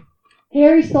testimony.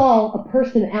 Carrie saw a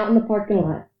person out in the parking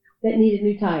lot that needed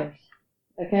new tires.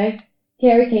 Okay?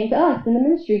 Carrie came to us in the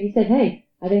ministry. He said, hey,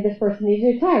 I think this person needs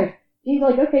new tires. She's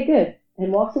like, okay, good.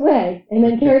 And walks away. And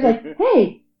then Carrie's like,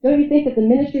 hey, don't you think that the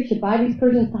ministry should buy these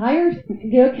person's tires?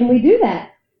 You know, can we do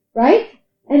that? Right?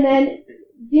 And then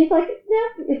Jean's like, no,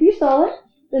 if you saw it,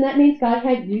 then that means God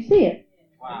had you see it.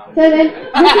 Wow. So then,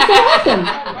 this is so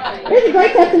awesome. This is a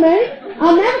great testimony.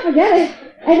 I'll never forget it.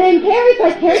 And then Carrie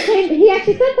came, he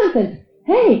actually said something.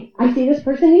 Hey, I see this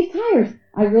person needs tires.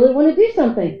 I really want to do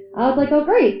something. I was like, oh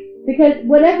great. Because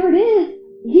whatever it is,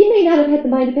 he may not have had the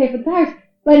money to pay for the tires,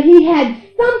 but he had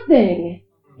something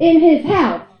in his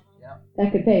house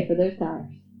that could pay for those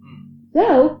tires.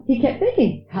 So he kept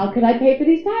thinking, how could I pay for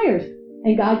these tires?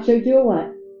 And God showed you a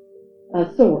what?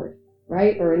 A sword,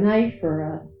 right? Or a knife,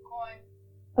 or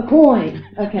a coin.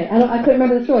 Okay, I couldn't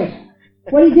remember the story.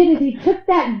 What he did is he took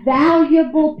that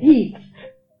valuable piece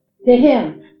to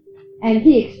him, and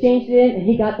he exchanged it in, and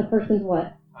he got the person's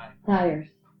what? Tires.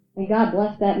 And God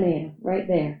blessed that man right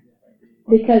there.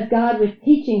 Because God was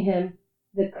teaching him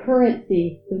the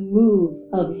currency, the move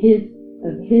of his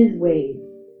ways,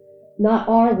 not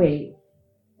our ways.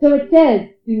 So it says,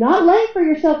 do not lay for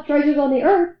yourself treasures on the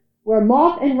earth, where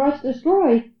moth and rust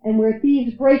destroy, and where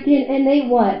thieves break in and they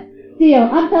what? Steal.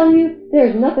 I'm telling you,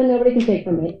 there's nothing nobody can take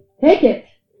from me. Take it.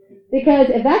 Because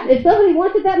if somebody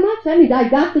wants it that much, that means I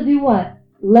got to do what?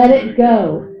 Let it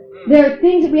go. There are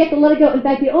things that we have to let it go. In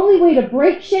fact, the only way to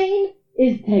break shame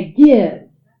is to give.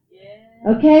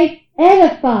 Okay?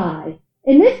 Edify.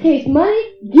 In this case,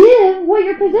 money, give what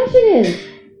your possession is.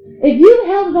 If you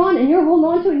held it on and you're holding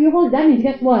on to it and you hold it, that means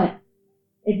guess what?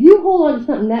 If you hold on to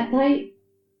something that tight,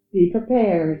 be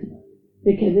prepared.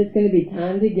 Because it's going to be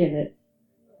time to give it.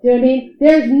 Do you know what I mean?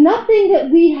 There's nothing that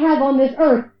we have on this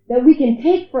earth that we can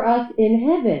take for us in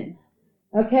heaven.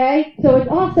 Okay? So it's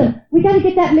awesome. We got to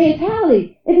get that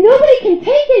mentality. If nobody can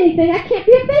take anything, I can't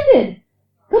be offended.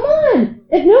 Come on.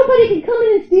 If nobody can come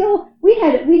in and steal, we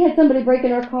had somebody break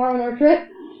in our car on our trip.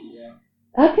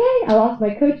 Okay, I lost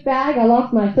my Coach bag, I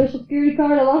lost my Social Security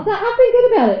card, I've been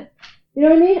good about it. You know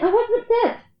what I mean? I wasn't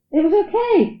upset. It was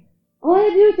okay. All I had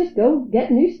to do was just go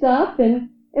get new stuff, and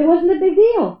it wasn't a big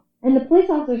deal. And the police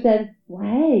officer said, well,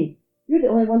 hey, you're the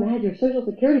only one that had your Social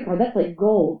Security card. That's like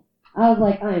gold. I was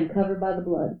like, I am covered by the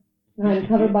blood. I am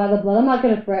covered by the blood. I'm not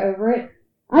going to fret over it.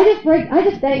 I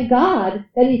just thank God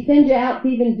that he sends you out to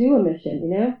even do a mission,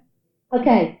 you know?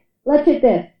 Okay, let's hit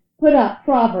this. Put up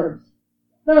Proverbs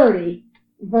 30,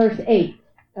 verse 8,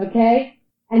 okay?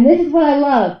 And this is what I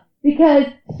love, because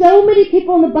so many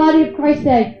people in the body of Christ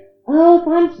say, oh, if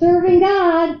I'm serving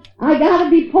God, I gotta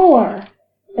be poor.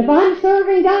 If I'm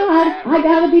serving God, I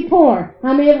gotta be poor.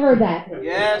 How many have heard that?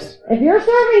 Yes. If you're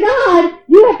serving God,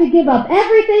 you have to give up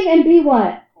everything and be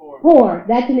what? Poor.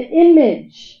 That's an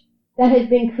image that has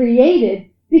been created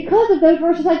because of those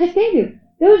verses I just gave you.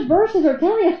 Those verses are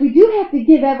telling us we do have to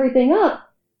give everything up,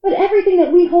 but everything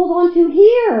that we hold on to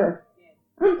here,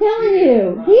 I'm telling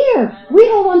you, here, we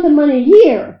hold on to money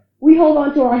here. We hold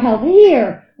on to our health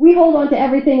here. We hold on to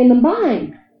everything in the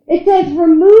mind. It says,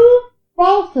 remove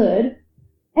falsehood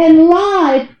and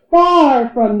lies far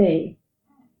from me.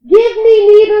 Give me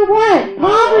neither what?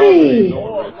 Poverty.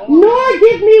 Nor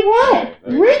give me what?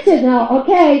 Riches. Now,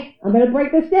 okay, I'm going to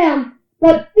break this down.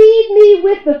 But feed me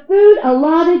with the food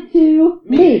allotted to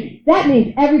me. That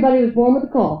means everybody was born with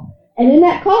a call. And in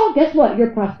that call, guess what?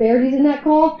 Your prosperity is in that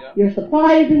call. Your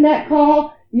supply is in that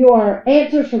call. Your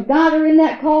answers from God are in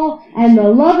that call. And the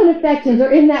love and affections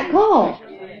are in that call.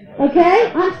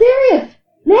 Okay? I'm serious.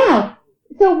 Now,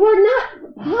 so we're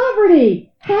not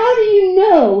poverty. How do you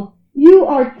know you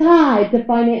are tied to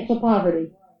financial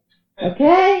poverty?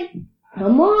 Okay?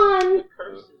 Come on.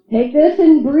 Take this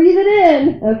and breathe it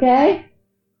in. Okay?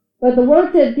 But the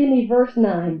word says, give me verse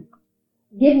 9.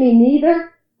 Give me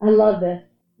neither. I love this.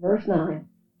 Verse 9.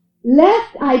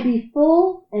 Lest I be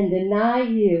full and deny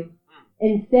you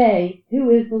and say, who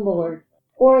is the Lord?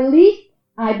 Or lest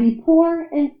I be poor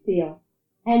and steal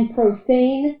and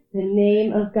profane the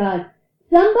name of God.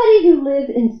 Somebody who lives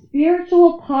in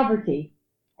spiritual poverty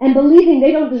and believing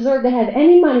they don't deserve to have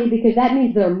any money because that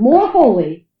means they're more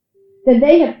holy, than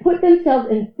they have put themselves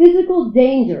in physical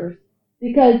dangers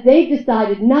because they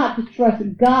decided not to trust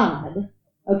God,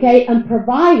 okay, and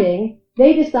providing,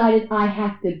 they decided I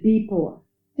have to be poor,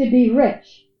 to be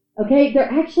rich, okay?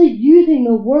 They're actually using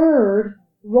the word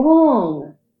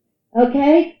wrong,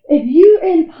 okay? If you're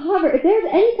in poverty, if there's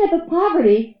any type of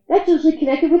poverty, that's usually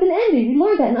connected with an envy. We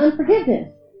learned that in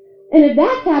unforgiveness. And if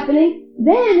that's happening,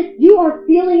 then you are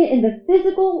feeling it in the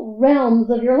physical realms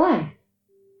of your life.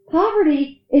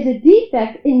 Poverty is a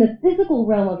defect in the physical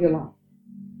realm of your life.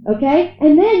 Okay?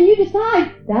 And then you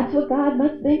decide, that's what God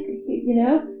must think, you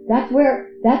know?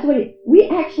 We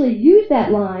actually use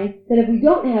that line that if we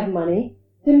don't have money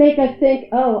to make us think,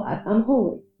 oh, I'm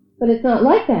holy. But it's not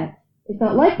like that. It's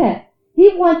not like that.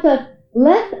 He wants us,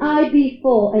 lest I be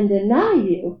full and deny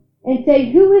you and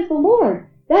say, who is the Lord?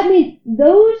 That means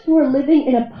those who are living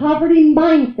in a poverty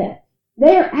mindset,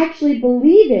 they are actually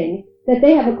believing that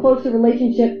they have a closer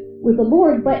relationship with the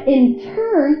Lord, but in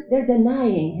turn, they're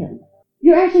denying Him.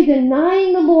 You're actually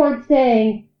denying the Lord,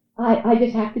 saying, I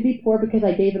just have to be poor because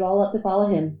I gave it all up to follow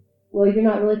Him. Well, you're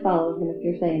not really following Him if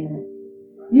you're saying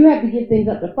that. You have to give things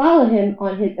up to follow Him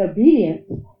on His obedience,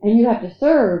 and you have to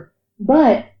serve,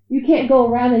 but You can't go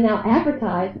around and now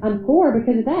advertise, I'm poor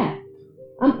because of that.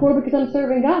 I'm poor because I'm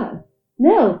serving God.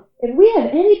 No. If we have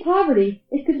any poverty,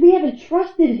 it's because we haven't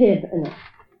trusted Him enough.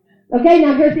 Okay,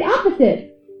 now here's the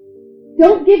opposite.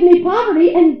 Don't give me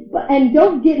poverty and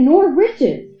don't get nor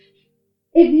riches.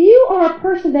 If you are a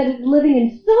person that is living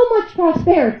in so much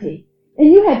prosperity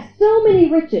and you have so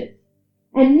many riches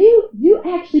and you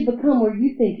actually become where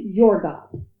you think you're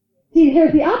God. See,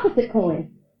 here's the opposite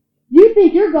coin. You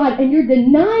think you're God and you're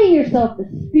denying yourself the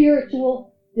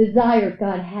spiritual desires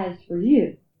God has for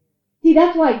you. See,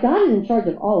 that's why God is in charge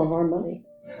of all of our money.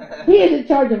 He is in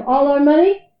charge of all our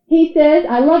money. He says,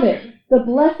 I love it, the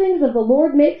blessings of the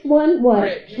Lord makes one what?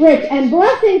 Rich. And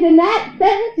blessings in that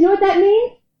sentence, you know what that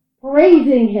means?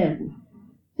 Praising Him.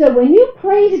 So when you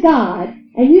praise God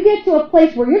and you get to a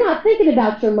place where you're not thinking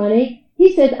about your money,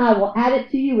 He says, I will add it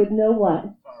to you with no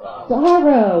what?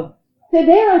 Sorrow. So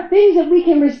there are things that we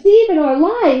can receive in our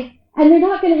life and they're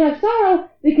not going to have sorrow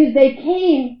because they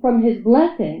came from His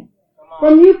blessing.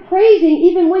 From you praising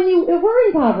even when you were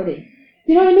in poverty.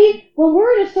 You know what I mean? When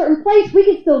we're in a certain place, we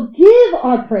can still give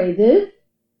our praises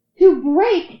to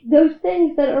break those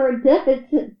things that are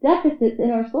deficits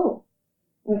in our soul.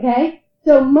 Okay?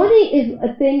 So money is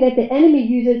a thing that the enemy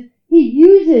uses. He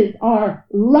uses our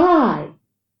lie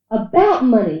about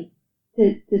money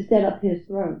to set up his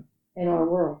throne in our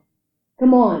world.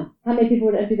 Come on. How many people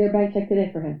would empty their bank check today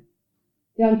for him?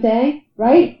 You know what I'm saying?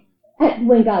 Right?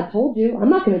 When God told you, I'm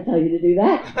not going to tell you to do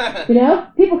that. You know,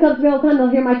 people come to me all the time,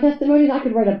 they'll hear my testimonies. I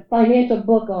could write a financial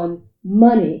book on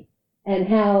money and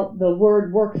how the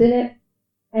word works in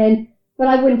it. But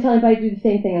I wouldn't tell anybody to do the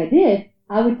same thing I did.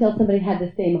 I would tell somebody have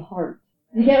the same heart.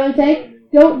 You get what I'm saying?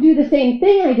 Don't do the same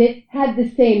thing I did. Have the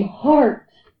same heart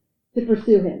to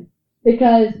pursue Him.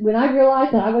 Because when I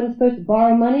realized that I wasn't supposed to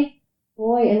borrow money,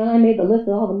 boy, and then I made the list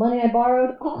of all the money I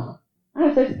borrowed, I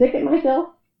was so sick at myself.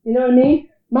 You know what I mean?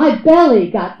 My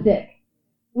belly got sick.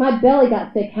 My belly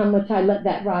got sick how much I let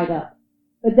that ride up.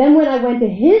 But then when I went to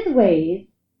His ways,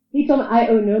 He told me I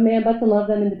owe no man but to love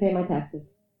them and to pay my taxes.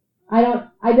 I don't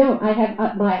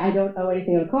owe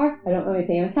anything on a car. I don't owe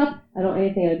anything on a house. I don't owe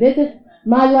anything on a business.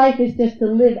 My life is just to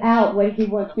live out what He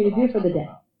wants me to do for the day.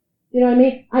 You know what I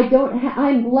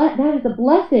mean? That is a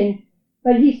blessing.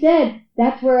 But He said,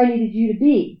 that's where I needed you to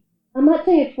be. I'm not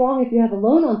saying it's wrong if you have a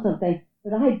loan on something,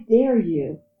 but I dare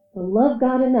you to love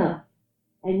God enough,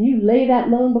 and you lay that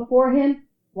loan before Him,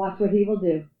 watch what He will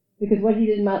do. Because what He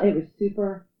did, it was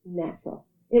supernatural.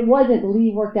 It wasn't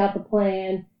Leigh worked out the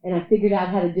plan, and I figured out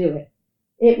how to do it.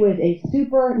 It was a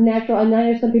supernatural, and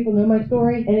I know some people know my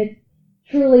story, and it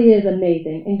truly is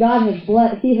amazing. And God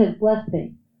has He has blessed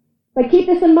me. But keep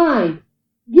this in mind.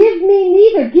 Give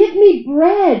me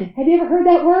bread. Have you ever heard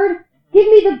that word? Give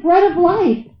me the bread of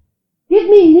life. Give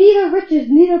me neither riches,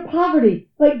 neither poverty,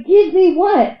 but give me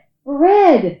what?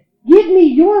 Bread. Give me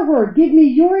your word. Give me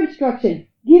your instruction.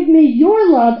 Give me your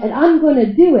love, and I'm going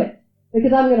to do it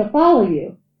because I'm going to follow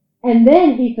you. And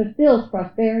then He fulfills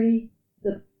prosperity.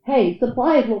 Hey,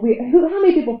 supply is what how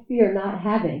many people fear not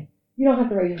having? You don't have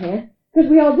to raise your hand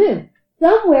because we all do.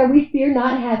 Somewhere we fear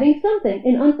not having something.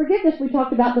 In unforgiveness, we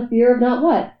talked about the fear of not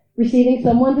what? Receiving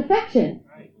someone's affection.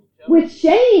 With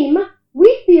shame,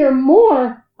 we fear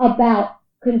more about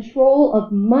control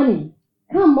of money.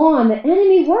 Come on, the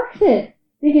enemy works it,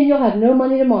 thinking you'll have no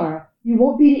money tomorrow. You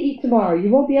won't be to eat tomorrow. You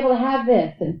won't be able to have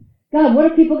this. And God, what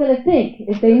are people going to think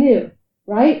if they knew?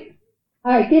 Right?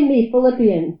 All right, give me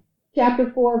Philippians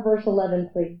chapter 4, verse 11,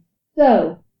 please.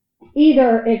 So,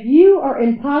 either if you are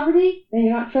in poverty, then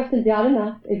you're not trusting God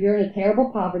enough, if you're in a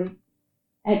terrible poverty,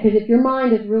 because if your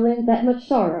mind is really in that much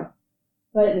sorrow.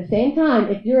 But at the same time,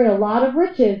 if you're in a lot of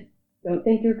riches, don't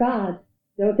think you're God.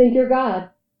 Don't think you're God,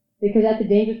 because that's a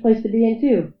dangerous place to be in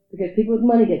too. Because people with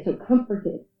money get so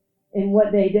comforted in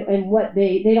what they do, and what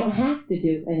they don't have to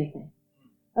do anything.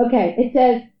 Okay, it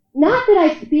says, not that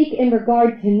I speak in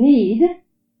regard to need,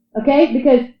 okay,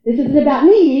 because this isn't about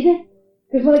need,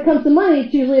 because when it comes to money,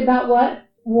 it's usually about what?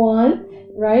 Want,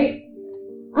 right?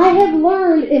 I have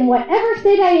learned in whatever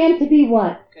state I am to be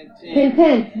what?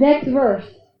 Content. Next verse.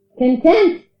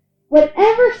 Content.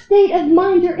 Whatever state of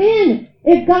mind you're in.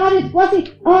 If God is blessing,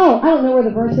 I don't know where the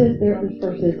verse is. This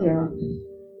verse is here.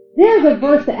 There's a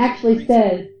verse that actually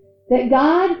says that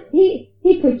God, He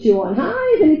puts you on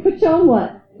highs and He puts you on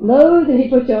what? Lows, and He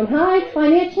puts you on highs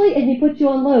financially and He puts you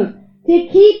on lows. To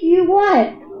keep you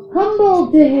what?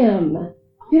 Humble to Him.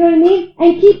 Do you know what I mean?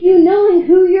 And keep you knowing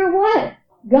who your what?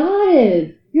 God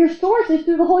is. Your source is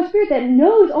through the Holy Spirit that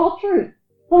knows all truth.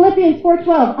 Philippians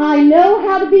 4:12. I know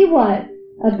how to be what?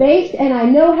 Abased, and I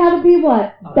know how to be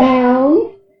what?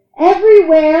 Bound.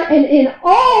 Everywhere and in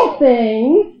all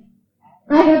things.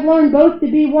 I have learned both to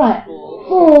be what?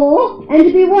 Full. And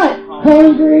to be what?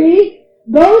 Hungry.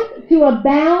 Both to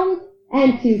abound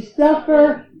and to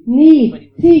suffer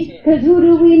need. See, because who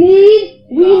do we need?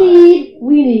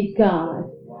 We need God.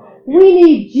 We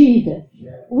need Jesus.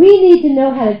 We need to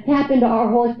know how to tap into our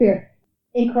Holy Spirit.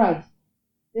 In Christ,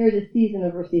 there is a season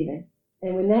of receiving.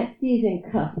 And when that season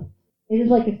comes, it is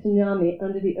like a tsunami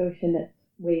under the ocean that's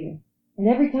waiting. And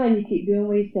every time you keep doing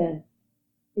what he says,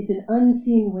 it's an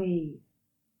unseen wave.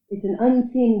 It's an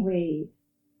unseen wave.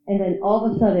 And then all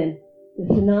of a sudden, the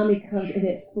tsunami comes and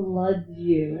it floods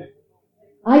you.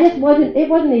 It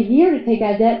wasn't a year to take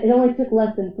out debt. It only took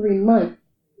less than 3 months.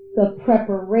 The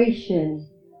preparation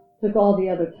took all the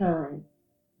other time.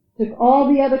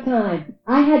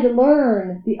 I had to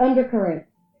learn the undercurrent.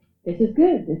 This is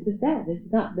good. This is bad. This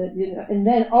is not good. You know. And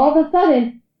then all of a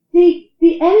sudden, see,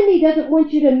 the enemy doesn't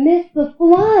want you to miss the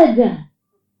flood.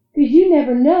 Because you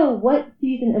never know what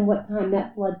season and what time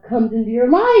that flood comes into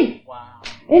your life. Wow.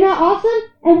 Isn't that awesome?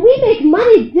 And we make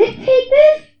money dictate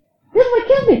this. This is what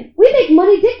kills me. We make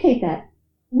money dictate that.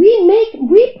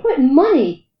 We put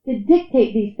money to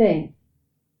dictate these things.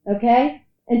 Okay?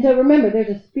 And so remember, there's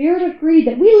a spirit of greed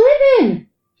that we live in.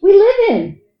 We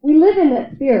live in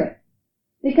that spirit.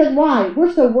 Because why?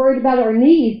 We're so worried about our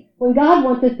needs when God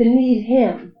wants us to need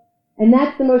Him. And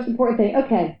that's the most important thing.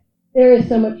 Okay, there is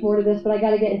so much more to this, but I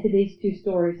got to get into these 2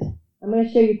 stories. I'm going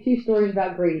to show you 2 stories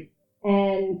about greed.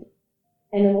 And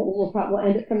then we'll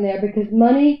end it from there because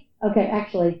money, okay,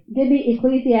 actually, give me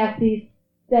Ecclesiastes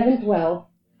 7:12.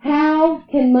 How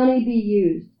can money be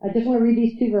used? I just want to read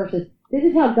these 2 verses. This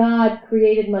is how God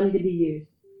created money to be used.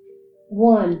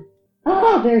 1.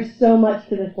 Oh, there's so much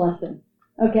to this lesson.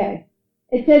 Okay.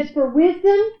 It says, for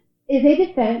wisdom is a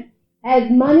defense, as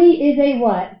money is a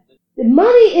what? The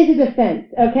money is a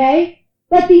defense, okay?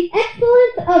 But the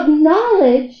excellence of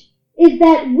knowledge is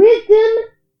that wisdom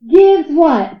gives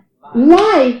what?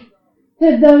 Life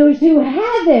to those who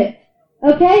have it.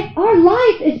 Okay? Our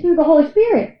life is through the Holy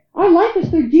Spirit. Our life is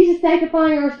through Jesus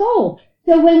sanctifying our soul.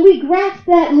 So when we grasp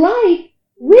that life,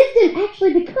 wisdom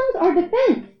actually becomes our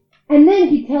defense. And then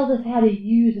he tells us how to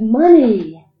use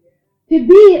money to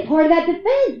be a part of that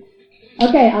defense.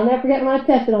 Okay, I'll never forget when I was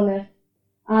tested on this.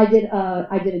 I did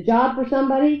a job for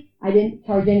somebody. I didn't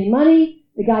charge any money.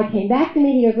 The guy came back to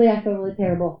me. He goes, Leigh, I feel really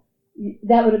terrible.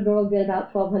 That would have normally been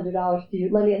about $1,200 to you.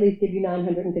 Let me at least give you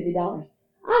 $950.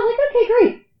 I was like, okay,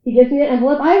 great. He gives me an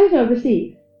envelope. I always know,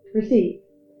 receive.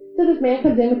 So this man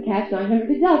comes in with cash,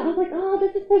 $950. I was like, oh,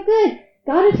 this is so good.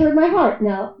 God has heard my heart.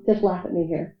 Now, just laugh at me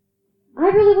here. I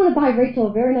really want to buy Rachel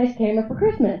a very nice camera for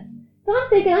Christmas. So I'm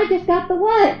thinking I just got the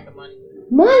what? The money.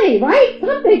 Money, right? So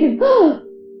I'm thinking, oh.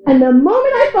 And the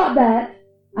moment I thought that,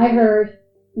 I heard,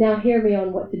 now hear me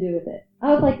on what to do with it.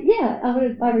 I was like, yeah, I'm going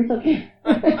to buy Rachel a camera.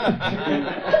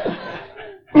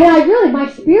 And my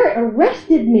spirit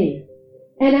arrested me.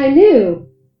 And I knew,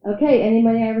 okay, any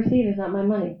money I receive is not my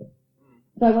money.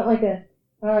 So I went like this.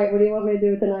 All right, what do you want me to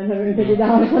do with the $950?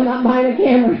 I'm not buying a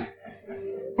camera.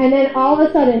 And then all of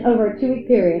a sudden, over a 2-week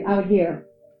period, I would hear,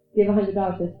 give $100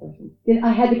 to this person.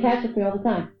 I had the cash with me all the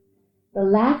time. The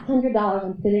last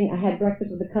 $100 I had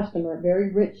breakfast with a customer, a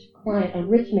very rich client, a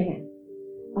rich man.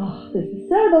 Oh, this is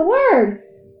so the word.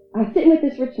 I was sitting with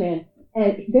this rich man,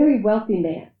 a very wealthy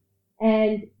man.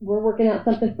 And we're working out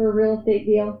something for a real estate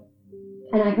deal.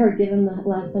 And I heard, give him the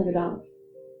last $100.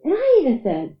 And I even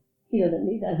said, he doesn't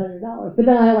need that $100. But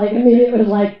then I immediately was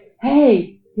like,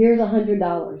 hey, here's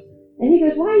 $100. And he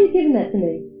goes, why are you giving that to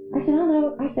me? I said, I don't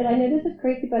know. I said, I know this is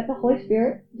crazy, but the Holy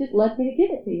Spirit just led me to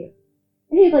give it to you.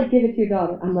 And he's like, give it to your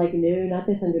daughter. I'm like, no, not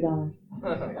this $100.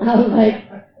 I was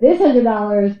like, this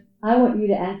 $100, I want you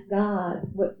to ask God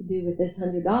what to do with this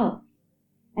 $100.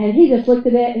 And he just looked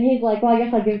at it and he's like, well, I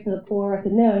guess I'll give it to the poor. I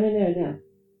said, no.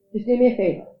 Just do me a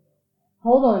favor.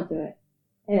 Hold on to it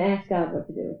and ask God what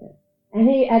to do with it.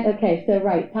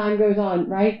 And time goes on,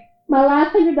 right? My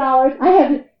last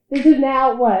 $100, this is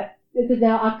now what? This is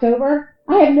now October.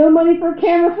 I have no money for a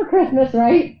camera for Christmas,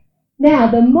 right?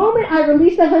 Now, the moment I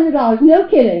release the $100, no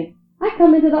kidding, I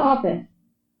come into the office.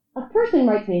 A person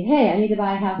writes me, hey, I need to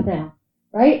buy a house now,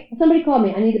 right? Somebody called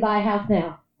me, I need to buy a house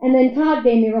now. And then Todd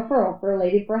gave me a referral for a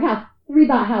lady for a house. 3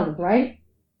 bought houses, right?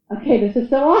 Okay, this is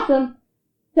so awesome.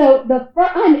 So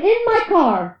I'm in my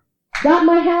car, got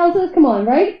my houses, come on,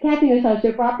 right? Kathy knows how to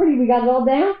show property, we got it all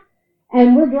down.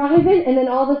 And we're driving, and then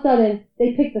all of a sudden,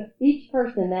 they picked each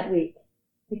person that week,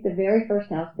 picked the very first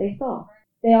house they saw.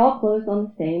 They all closed on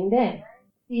the same day.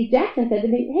 Steve Jackson said to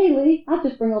me, hey, Leigh, I'll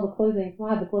just bring all the closings. We'll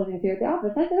have the closings here at the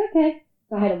office. I said, okay.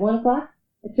 So I had a 1 o'clock,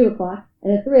 a 2 o'clock,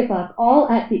 and a 3 o'clock, all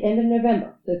at the end of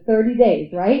November. So 30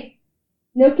 days, right?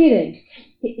 No kidding.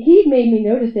 He made me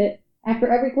notice it.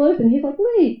 after every closing, he's like,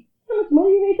 Leigh, how much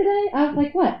money you made today? I was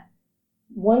like, what?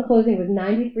 One closing was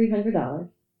 $9,300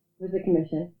 was the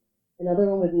commission. Another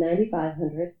one was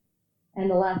 $9,500. And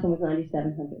the last one was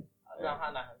 $9,700.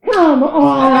 Come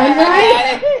on,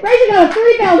 right? Rachel got a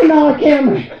 $3,000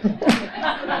 camera.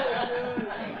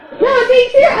 No, I'm being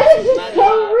serious. This is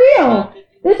so real.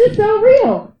 This is so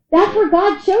real. That's where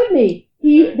God showed me.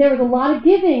 There was a lot of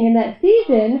giving in that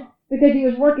season because he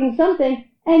was working something.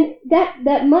 And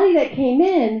that money that came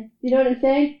in, you know what I'm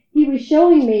saying? He was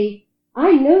showing me,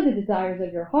 I know the desires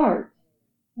of your heart.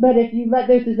 But if you let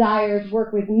those desires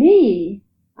work with me,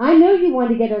 I know you want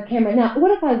to get her camera. Now,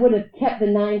 what if I would have kept the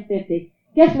 $950?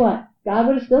 Guess what? God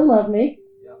would have still loved me.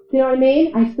 You know what I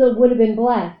mean? I still would have been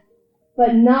blessed.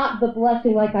 But not the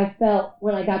blessing like I felt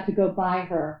when I got to go buy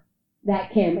her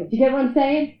that camera. Do you get what I'm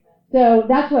saying? So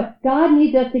that's what God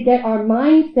needs us to get our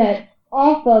mindset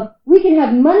off of. We can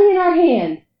have money in our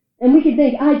hand and we can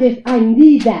think, I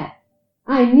need that.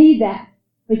 I need that.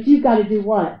 But you've got to do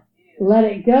what? Let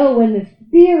it go when the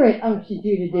Spirit unctions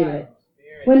you to do it.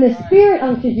 When the Spirit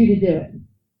unctions you to do it.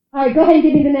 All right, go ahead and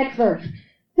give me the next verse.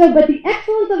 So, but the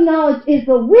excellence of knowledge is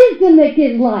the wisdom that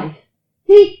gives life.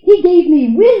 See, he gave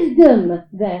me wisdom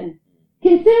then.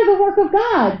 Consider the work of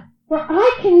God, for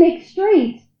I can make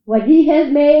straight what he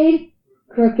has made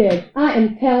crooked. I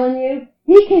am telling you,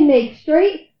 he can make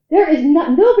straight. There is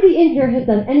nobody in here has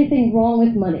done anything wrong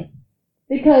with money.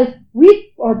 Because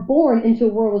we are born into a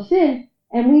world of sin,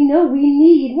 and we know we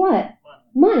need what?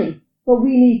 Money. But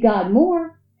we need God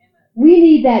more. We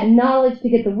need that knowledge to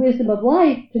get the wisdom of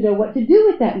life to know what to do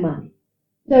with that money.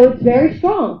 So it's very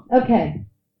strong. Okay.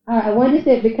 All right, I wanted to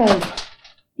say it because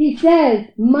he says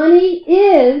money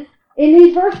is in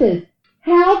these verses.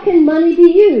 How can money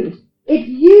be used? It's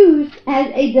used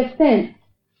as a defense.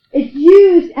 It's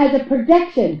used as a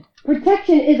protection.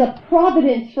 Protection is a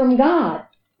providence from God.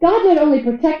 God not only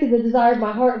protected the desire of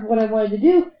my heart of what I wanted to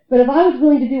do, but if I was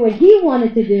willing to do what he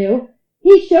wanted to do,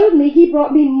 he showed me, he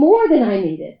brought me more than I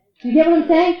needed. You get what I'm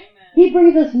saying? He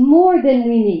brings us more than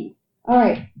we need. All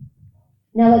right.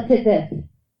 Now let's hit this.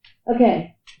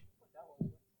 Okay.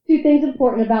 2 things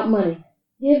important about money.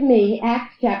 Give me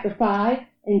Acts chapter 5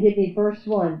 and give me verse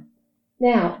 1.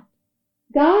 Now,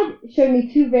 God showed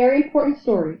me 2 very important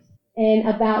stories and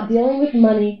about dealing with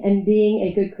money and being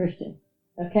a good Christian.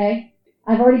 Okay?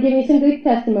 I've already given you some good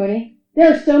testimony.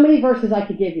 There are so many verses I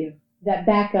could give you that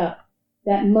back up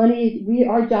that money,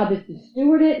 our job is to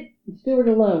steward it and steward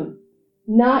alone,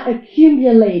 not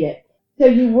accumulate it. So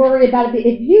you worry about it.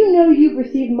 If you know you've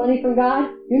received money from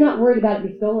God, you're not worried about it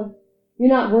being stolen. You're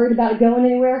not worried about it going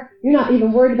anywhere. You're not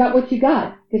even worried about what you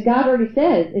got. Because God already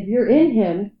says, if you're in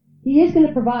him, he is going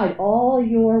to provide all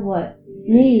your what?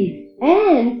 Needs.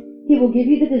 And he will give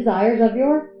you the desires of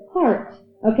your heart.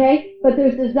 Okay? But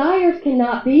those desires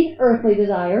cannot be earthly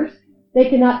desires. They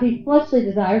cannot be fleshly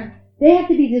desires. They have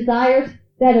to be desires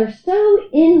that are so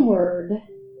inward.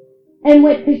 And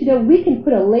because, we can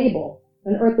put a label,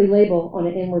 an earthly label, on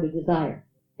an inward desire.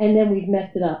 And then we've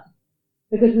messed it up.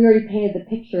 Because we already painted the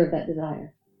picture of that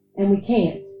desire. And we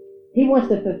can't. He wants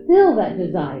to fulfill that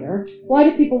desire. Why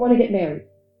do people want to get married?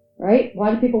 Right?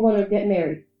 Why do people want to get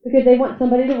married? Because they want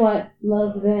somebody to what?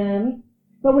 Love them.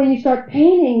 But when you start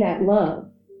painting that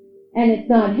love, and it's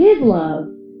not his love,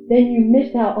 then you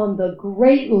missed out on the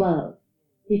great love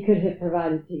he could have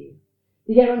provided to you.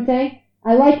 You get what I'm saying?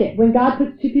 I like it. When God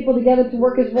puts 2 people together to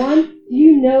work as one, do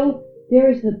you know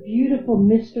there is the beautiful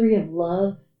mystery of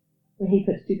love when he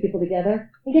puts 2 people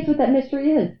together? And guess what that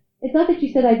mystery is? It's not that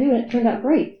you said I do and it turned out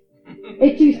great.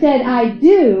 It's you said I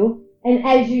do, and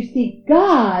as you see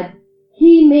God,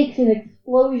 he makes an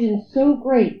explosion so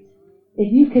great.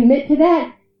 If you commit to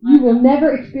that, you will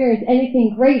never experience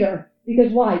anything greater.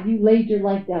 Because why? You laid your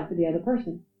life down for the other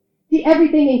person. See,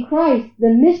 everything in Christ, the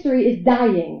mystery is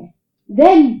dying,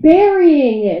 then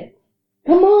burying it.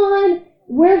 Come on.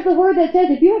 Where's the word that says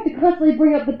if you have to constantly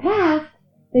bring up the past,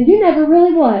 then you never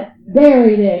really what?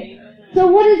 Buried it. So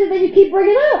what is it that you keep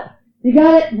bringing up? You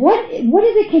got it. What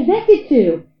is it connected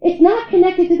to? It's not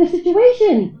connected to the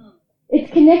situation.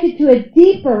 It's connected to a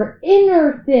deeper,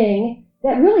 inner thing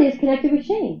that really is connected with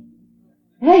shame.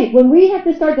 Hey, when we have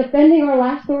to start defending our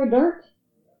last door of dirt,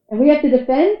 and we have to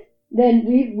defend, then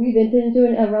we've entered into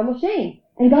a realm of shame.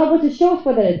 And God wants to show us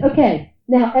what that is. Okay,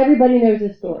 now everybody knows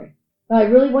this story. But I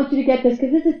really want you to get this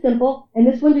because this is simple, and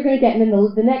this one you're going to get, and then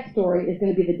the next story is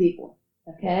going to be the deep one.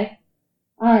 Okay?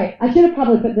 All right, I should have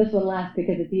probably put this one last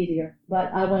because it's easier,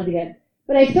 but I wanted to get it.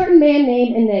 But a certain man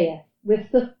named Aeneas, with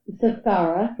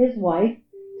Sapphira, his wife,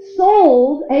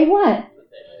 sold a what?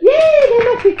 Yay, they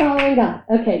must be following God.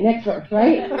 Okay, next verse,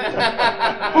 right?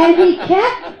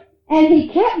 and he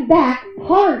kept back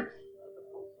part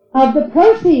of the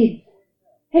proceeds.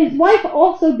 His wife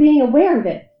also being aware of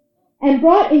it, and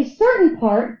brought a certain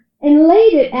part and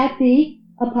laid it at the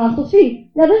apostles'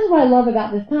 feet. Now this is what I love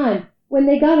about this time. When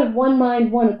they got of one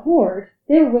mind, one accord,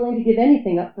 they were willing to give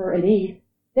anything up for a need.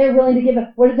 They were willing to give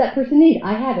up. What does that person need?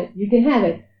 I have it. You can have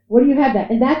it. What do you have that?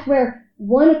 And that's where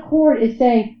one accord is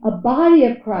saying a body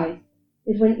of Christ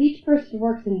is when each person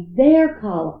works in their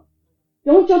column.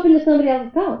 Don't jump into somebody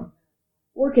else's column.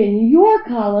 Work in your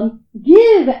column.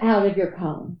 Give out of your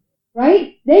column.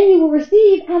 Right? Then you will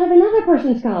receive out of another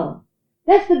person's column.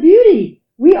 That's the beauty.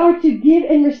 We are to give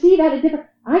and receive out of different...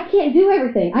 I can't do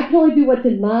everything. I can only do what's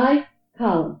in my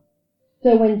column.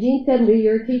 So when Jean said, Leigh,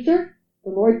 you're a teacher,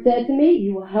 the Lord said to me,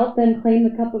 you will help them claim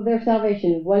the cup of their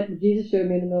salvation, what Jesus showed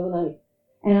me in the middle of the night.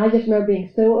 And I just remember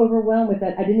being so overwhelmed with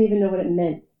that, I didn't even know what it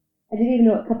meant. I didn't even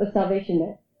know what cup of salvation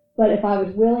meant. But if I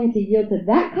was willing to yield to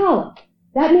that column,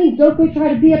 that means don't go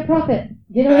try to be a prophet.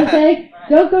 You know what I'm saying?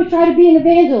 Don't go try to be an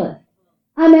evangelist.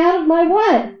 I'm out of my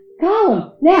what?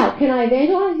 Column. Now, can I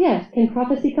evangelize? Yes. Can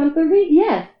prophecy come through me?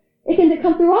 Yes. It can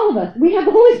come through all of us. We have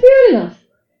the Holy Spirit in us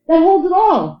that holds it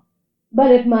all.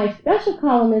 But if my special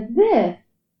column is this,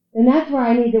 then that's where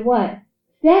I need to what?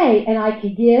 Stay, and I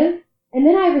can give, and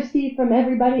then I receive from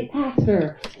everybody,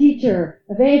 pastor, teacher,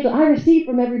 evangelist, I receive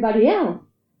from everybody else.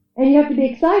 And you have to be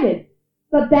excited.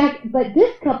 But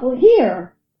this couple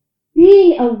here,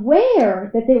 being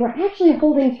aware that they were actually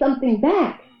holding something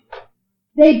back,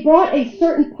 they brought a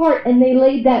certain part and they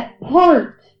laid that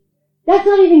part. That's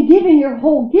not even giving your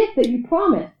whole gift that you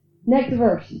promised. Next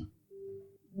verse.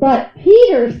 But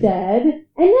Peter said,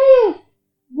 Aeneas,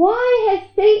 why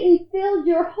has Satan filled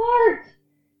your heart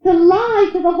to lie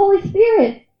to the Holy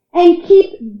Spirit and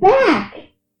keep back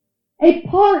a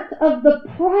part of the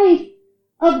price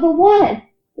of the what?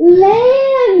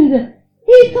 Land.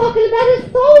 He's talking about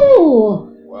his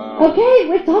soul. Wow. Okay,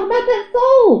 we're talking about that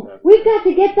soul. We've got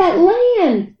to get that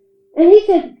land. And he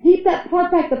said, keep that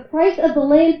part back, the price of the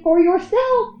land for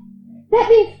yourself. That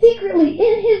means secretly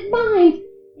in his mind,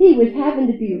 he was having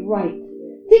to be right.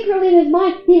 Secretly in his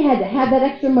mind, he had to have that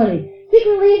extra money.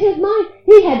 Secretly in his mind,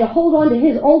 he had to hold on to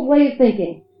his old way of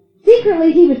thinking.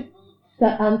 Secretly, he was,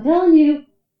 I'm telling you,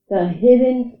 the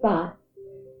hidden spot.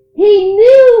 He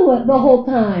knew the whole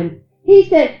time. He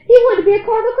said, he wanted to be a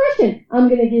cardinal Christian. I'm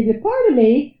going to give you part of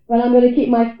me, but I'm going to keep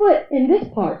my foot in this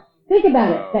part. Think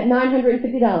about it, that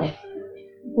 $950.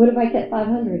 What if I kept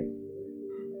 $500?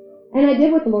 And I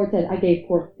did what the Lord said. I gave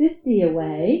 $450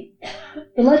 away.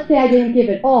 So let's say I didn't give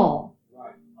it all.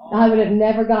 I would have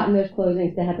never gotten those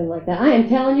closings to happen like that. I am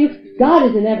telling you, God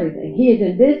is in everything. He is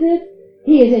in business.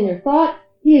 He is in your thoughts.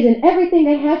 He is in everything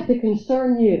that has to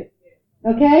concern you.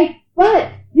 Okay?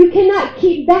 But you cannot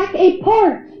keep back a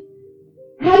part.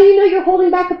 How do you know you're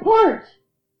holding back a part?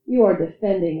 You are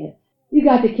defending it. You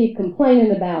got to keep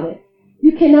complaining about it.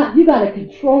 You got to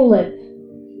control it.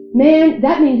 Man,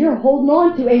 that means you're holding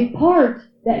on to a part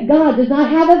that God does not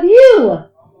have of you.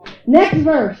 Next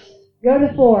verse. Go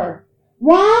to 4.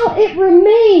 While it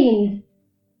remained,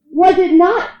 was it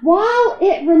not, while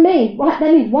it remained, that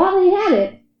means while he had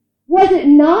it, was it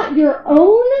not your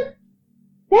own?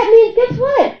 That means, guess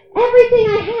what? Everything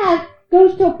I have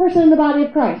goes to a person in the body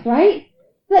of Christ, right?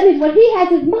 So that means when he has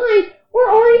his mind,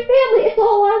 we're already family. It's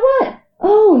all our what?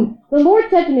 Own. The Lord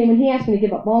said to me when he asked me to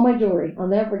give up all my jewelry, I'll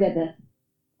never forget this.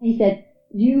 He said,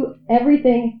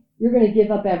 everything, you're going to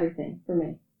give up everything for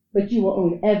me, but you will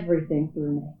own everything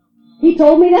through me. He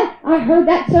told me that. I heard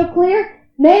that so clear.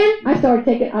 Man, I started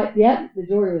taking, the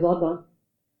jewelry was all gone.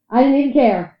 I didn't even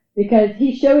care because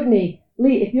he showed me,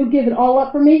 Leigh, if you'll give it all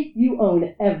up for me, you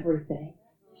own everything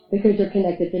because you're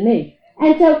connected to me.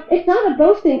 And so it's not a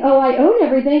boasting, I own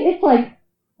everything. It's like,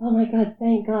 oh my God,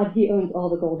 thank God he owns all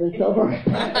the gold and silver.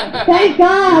 Thank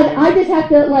God. I just have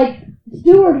to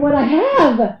steward what I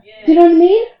have. Do you know what I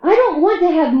mean? I don't want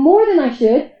to have more than I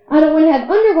should. I don't want to have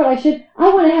under what I should.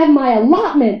 I want to have my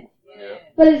allotment.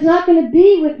 But it's not going to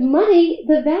be with money,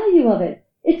 the value of it.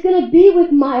 It's going to be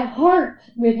with my heart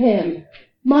with him.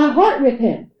 My heart with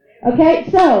him. Okay,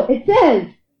 so it says,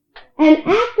 and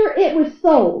after it was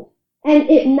sold, and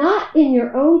it not in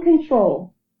your own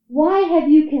control, why have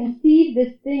you conceived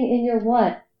this thing in your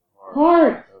what?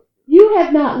 Heart. You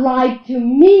have not lied to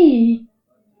me,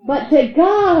 but to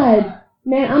God.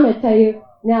 Man, I'm going to tell you,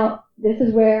 now, this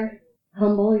is where,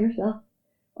 humble yourself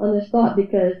on this thought,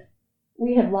 because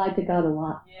we have lied to God a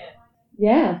lot.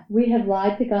 Yeah, we have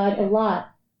lied to God a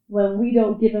lot when we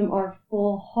don't give him our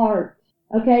full heart.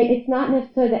 Okay, it's not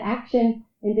necessarily the action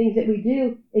and things that we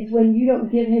do. It's when you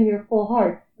don't give him your full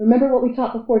heart. Remember what we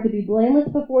taught before, to be blameless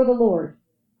before the Lord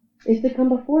is to come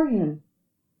before him.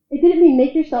 It didn't mean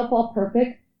make yourself all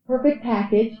perfect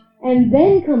package, and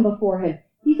then come before him.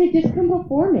 He said, just come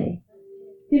before me.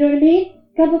 You know what I mean?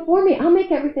 Come before me. I'll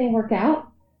make everything work out.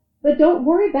 But don't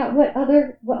worry about what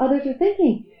others are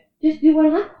thinking. Just do what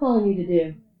I'm calling you to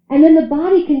do. And then the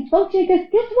body can function because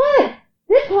guess what?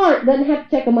 This heart doesn't have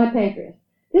to check on my pancreas.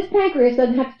 This pancreas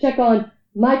doesn't have to check on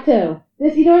my toe.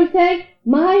 This, you know what I'm saying?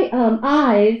 My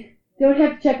eyes don't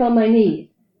have to check on my knees.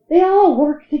 They all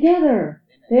work together.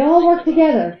 They all work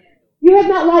together. You have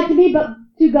not lied to me, but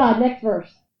to God. Next verse.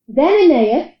 Then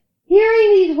Aeneas,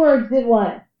 hearing these words, did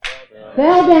what?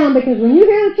 Fell down, because when you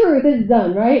hear the truth, it's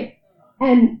done, right?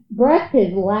 And breathed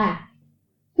his last.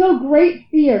 So great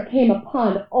fear came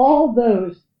upon all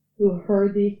those who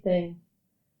heard these things.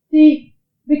 See,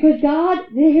 because God,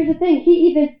 here's the thing,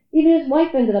 even his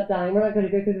wife ended up dying. We're not going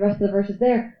to go through the rest of the verses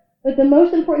there. But the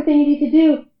most important thing you need to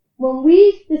do, when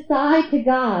we decide to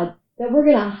God that we're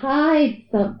going to hide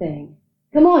something,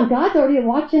 come on, God's already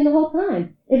watching the whole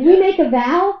time. If we make a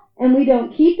vow and we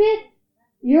don't keep it,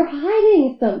 you're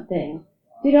hiding something.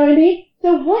 Do you know what I mean?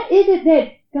 So what is it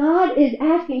that God is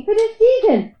asking for this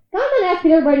season? God's not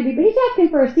asking everybody to be, but he's asking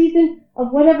for a season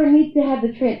of whatever needs to have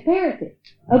the transparency.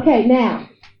 Okay, now,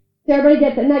 so everybody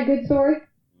gets it. Isn't that a good story?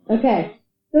 Okay.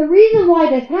 The reason why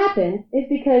this happened is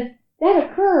because that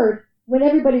occurred when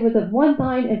everybody was of one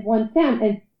mind and one sound.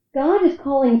 And God is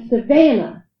calling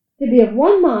Savannah to be of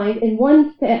one mind and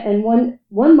one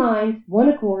mind, one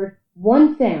accord,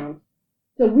 one sound,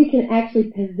 so we can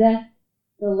actually possess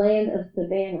the land of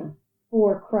Savannah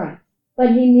for Christ. But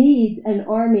he needs an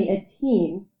army, a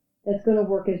team, that's going to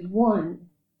work as one.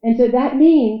 And so that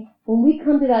means when we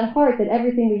come to that heart that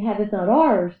everything we have is not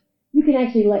ours, you can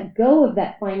actually let go of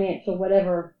that financial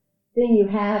whatever thing you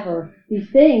have or these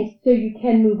things so you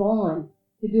can move on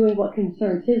to doing what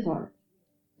concerns his heart.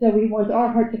 So he wants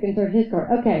our heart to concern his heart.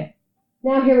 Okay,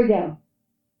 now here we go.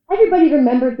 Everybody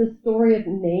remembers the story of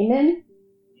Naaman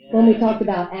when we talked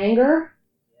about anger?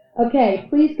 Okay,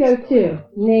 please go to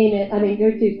go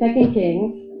to 2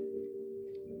 Kings.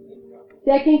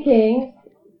 2 Kings,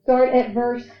 start at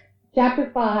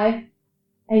chapter 5,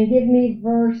 and give me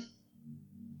verse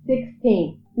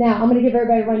 16. Now, I'm going to give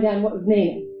everybody a rundown what was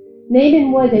Naaman.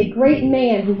 Naaman was a great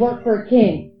man who worked for a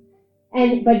king,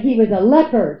 but he was a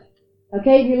leopard.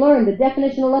 Okay, we learned the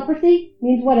definition of leprosy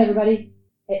means what, everybody?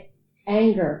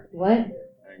 Anger. What?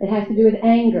 It has to do with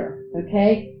anger,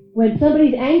 okay? When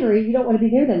somebody's angry, you don't want to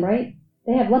be near them, right?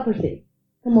 They have leprosy.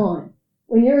 Come on.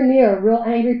 When you're near a real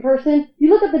angry person, you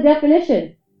look at the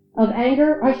definition of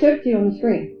anger. I showed it to you on the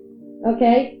screen.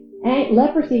 Okay?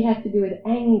 Leprosy has to do with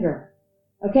anger.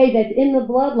 Okay? That's in the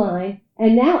bloodline.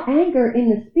 And now anger in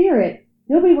the spirit.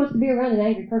 Nobody wants to be around an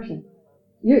angry person.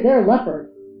 They're a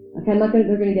leopard. Okay? They're going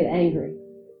to get angry.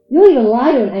 You don't even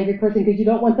lie to an angry person because you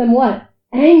don't want them what?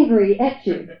 Angry at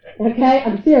you. Okay?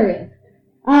 I'm serious.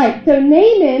 Alright, so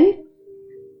Naaman,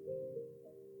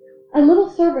 a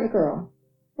little servant girl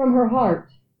from her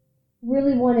heart,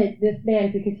 really wanted this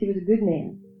man, because he was a good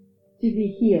man, to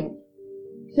be healed.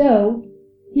 So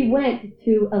he went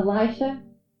to Elijah.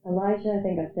 He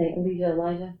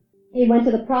went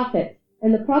to the prophet,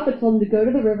 and the prophet told him to go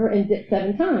to the river and dip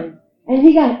 7 times. And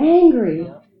he got angry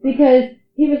because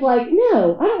he was like,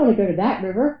 no, I don't want to go to that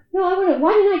river. No,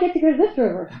 why didn't I get to go to this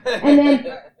river? And then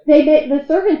the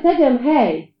servant said to him,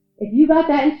 hey, if you got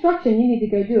that instruction, you need to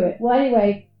go do it. Well,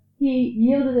 anyway, he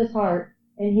yielded his heart,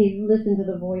 and he listened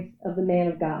to the voice of the man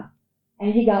of God.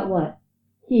 And he got what?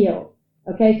 Healed.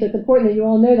 Okay, so it's important that you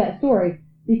all know that story,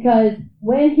 because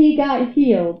when he got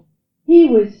healed, he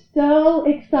was so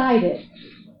excited.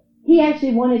 He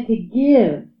actually wanted to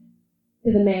give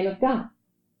to the man of God.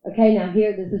 Okay, now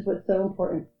here, this is what's so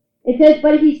important. It says,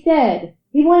 but he said,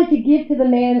 he wanted to give to the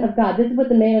man of God. This is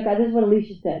what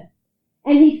Elisha said.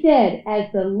 And he said, as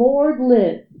the Lord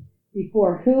lives,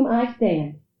 before whom I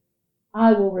stand,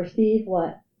 I will receive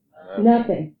what?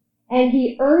 Nothing. And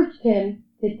he urged him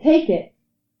to take it,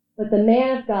 but the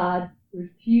man of God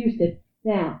refused it.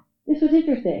 Now, this was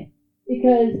interesting,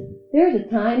 because there's a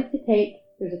time to take,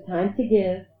 there's a time to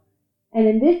give, and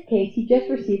in this case, he just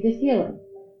received his healing.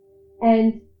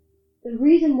 And the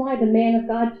reason why the man of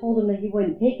God told him that he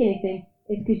wouldn't take anything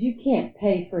is because you can't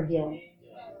pay for healing.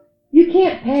 You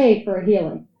can't pay for a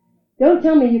healing. Don't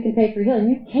tell me you can pay for healing.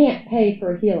 You can't pay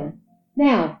for a healing.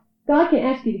 Now, God can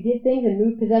ask you to give things and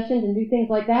move possessions and do things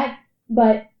like that,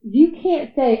 but you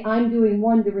can't say, I'm doing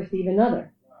one to receive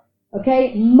another.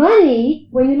 Okay? Money,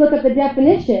 when you look at the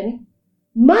definition,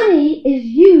 money is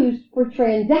used for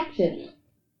transactions.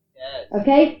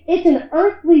 Okay? It's an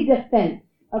earthly defense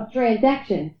of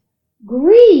transactions.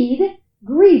 Greed,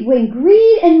 when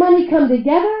greed and money come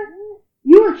together,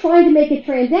 you are trying to make a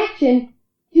transaction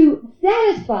to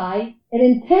satisfy an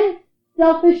intense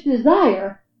selfish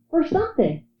desire for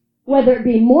something. Whether it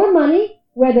be more money,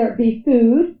 whether it be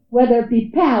food, whether it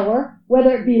be power,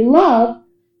 whether it be love,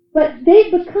 but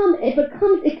it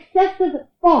becomes excessive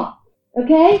thought.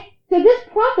 Okay? So this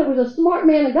prophet was a smart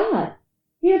man of God.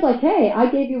 He was like, hey, I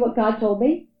gave you what God told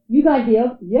me. You got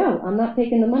healed. Yo, I'm not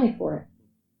taking the money for it.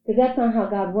 Because that's not how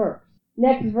God works.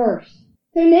 Next verse.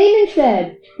 So Naaman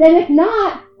said, then if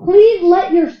not, please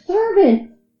let your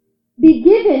servant be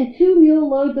given 2 mule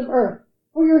loads of earth.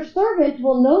 For your servant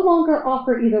will no longer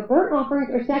offer either burnt offerings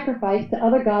or sacrifice to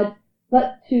other gods,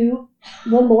 but to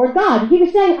the Lord God. He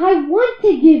was saying, I want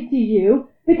to give to you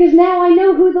because now I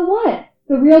know who the what?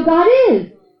 The real God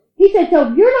is. He said, so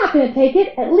if you're not going to take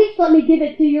it, at least let me give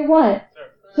it to your what?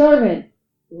 Servant.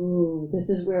 Ooh, this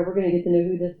is where we're going to get to know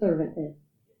who this servant is.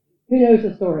 Who knows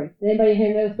the story? Does anybody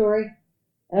here know the story?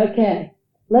 Okay.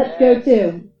 Let's go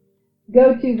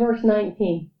to verse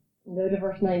 19. Go to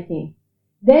verse 19.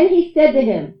 Then he said to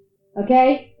him,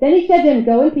 okay? Then he said to him,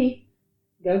 go in peace.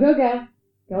 Go.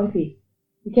 Go in peace.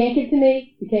 You can't give to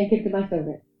me. You can't give to my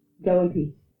servant. Go in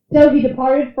peace. So he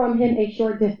departed from him a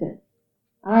short distance.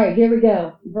 All right, here we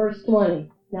go. Verse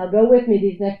 20. Now go with me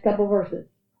these next couple verses.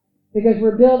 Because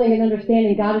we're building an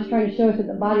understanding. God is trying to show us that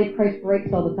the body of Christ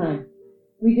breaks all the time.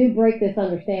 We do break this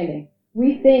understanding.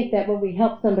 We think that when we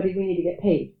help somebody, we need to get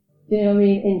paid. Do you know what I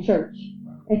mean? In church.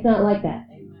 It's not like that.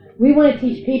 We want to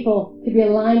teach people to be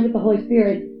aligned with the Holy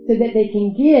Spirit so that they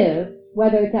can give,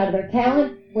 whether it's out of their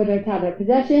talent, whether it's out of their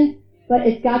possessions, but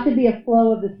it's got to be a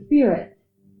flow of the Spirit.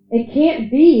 It can't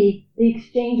be the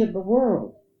exchange of the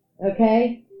world.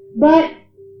 Okay? But,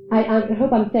 I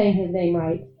hope I'm saying his name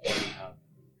right.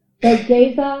 But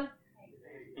Gehazi,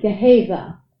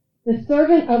 the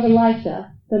servant of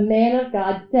Elisha, the man of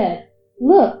God, said,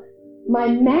 look, my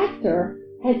master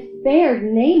has spared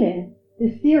Naaman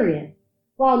the Syrian,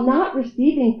 while not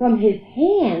receiving from his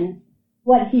hands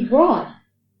what he brought.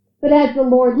 But as the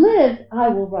Lord lives, I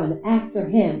will run after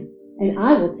him, and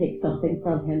I will take something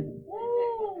from him.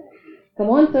 Come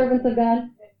on, servants of God.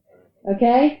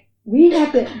 Okay?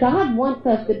 God wants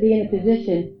us to be in a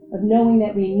position of knowing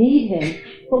that we need him,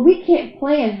 but we can't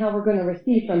plan how we're going to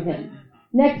receive from him.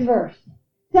 Next verse.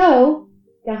 So,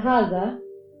 Gehazi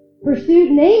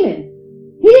pursued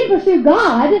Naaman. He didn't pursue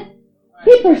God.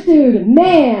 He pursued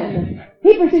man.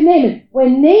 He pursued Naaman.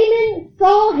 When Naaman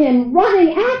saw him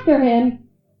running after him,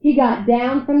 he got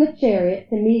down from the chariot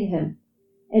to meet him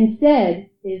and said,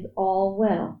 is all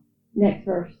well? Next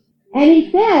verse. And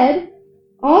he said,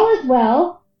 all is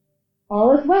well.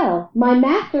 All is well. My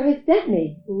master has sent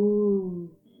me.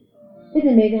 Ooh. Isn't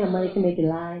it amazing how money can make you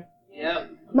lie?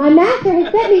 Yep. My master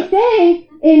has sent me, saying,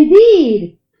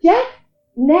 indeed, just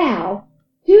now,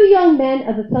 2 young men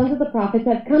of the sons of the prophets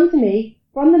have come to me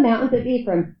from the mountains of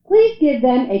Ephraim. Please give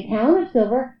them a talent of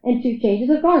silver and 2 changes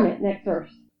of garment. Next verse.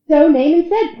 So Naaman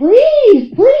said, please,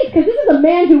 because this is a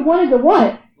man who wanted to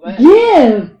what?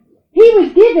 Give. He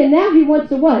was given, now he wants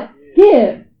to what?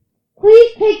 Give.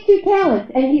 Please take 2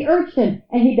 talents. And he urged him,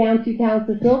 and he bound 2 talents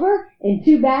of silver in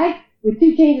 2 bags with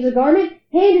 2 changes of garment,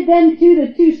 handed them to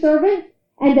the 2 servants,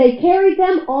 and they carried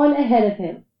them on ahead of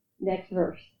him. Next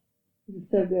verse. This is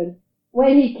so good.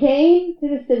 When he came to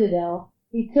the citadel,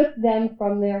 he took them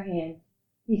from their hands.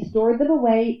 He stored them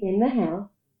away in the house.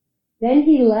 Then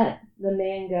he let the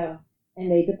man go,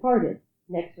 and they departed.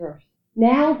 Next verse.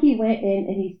 Now he went in,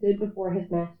 and he stood before his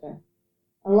master.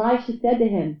 Elisha said to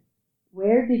him,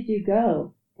 where did you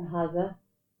go, Gehazi?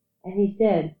 And he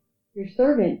said, your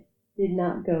servant did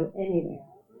not go anywhere.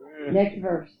 Next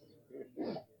verse.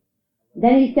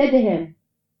 Then he said to him,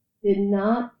 did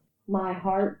not my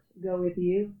heart go with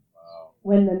you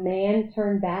when the man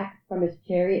turned back from his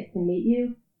chariot to meet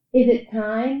you? Is it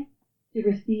time to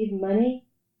receive money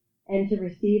and to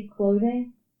receive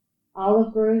clothing,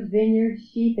 olive groves, vineyards,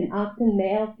 sheep and oxen,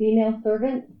 male, female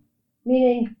servants?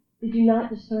 Meaning, did you not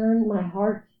discern my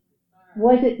heart?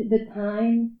 Was it the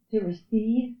time to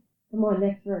receive? Come on,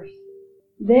 next verse.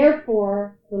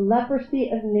 Therefore, the leprosy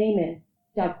of Naaman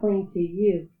shall cling to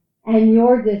you and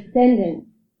your descendants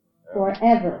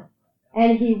forever.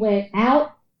 And he went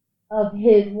out of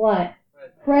his what?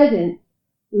 Presence,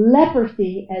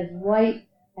 leprosy as white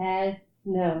as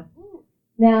snow.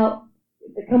 Now,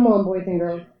 come on, boys and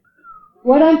girls.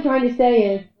 What I'm trying to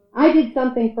say is, I did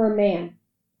something for a man.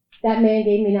 That man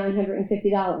gave me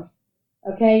 $950.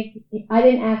 Okay? I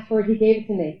didn't ask for it. He gave it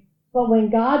to me. But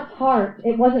when God's heart,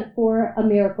 it wasn't for a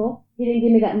miracle. He didn't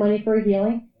give me that money for a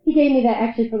healing. He gave me that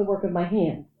actually for the work of my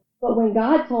hands. But when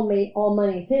God told me all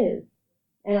money is his,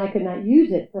 and I could not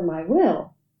use it for my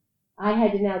will, I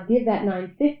had to now give that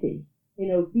 $950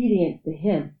 in obedience to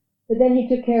him. But then he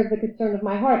took care of the concern of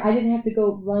my heart. I didn't have to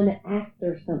go run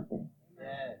after something.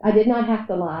 I did not have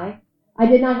to lie. I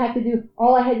did not have to do,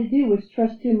 all I had to do was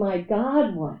trust who my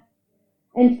God was.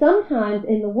 And sometimes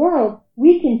in the world,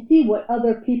 we can see what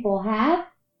other people have,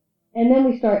 and then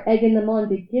we start egging them on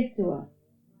to give to us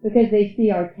because they see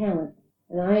our talent.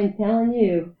 And I am telling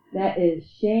you, that is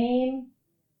shame,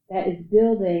 that is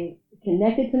building,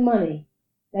 connected to money,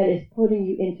 that is putting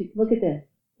you into, look at this.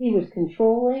 He was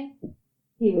controlling,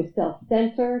 he was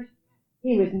self-centered,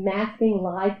 he was masking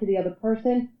lies to the other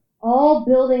person, all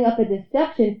building up a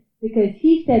deception because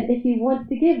he said, if he wants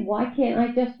to give, why can't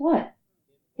I just what?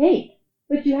 Take.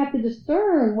 But you have to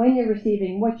discern when you're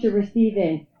receiving, what you're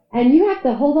receiving. And you have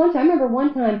to hold on to, I remember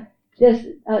one time, this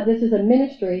is a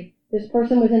ministry, this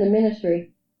person was in a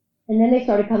ministry, and then they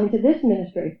started coming to this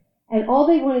ministry. And all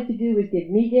they wanted to do was give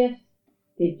me gifts,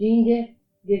 give Jean gifts,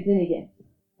 give Zinni gifts.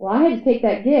 Well, I had to take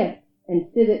that gift and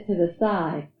sit it to the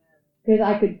side because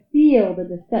I could feel the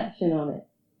deception on it.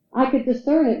 I could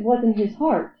discern it wasn't his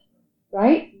heart,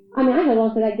 right? I mean, I held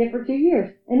on to that gift for 2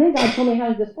 years, and then God told me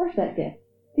how to disperse that gift.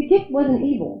 The gift wasn't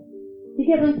evil. You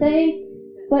get what I'm saying?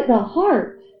 But the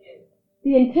heart,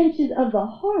 the intentions of the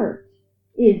heart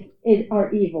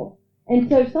are evil. And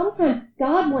so sometimes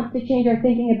God wants to change our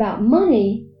thinking about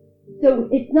money so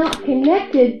it's not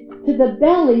connected to the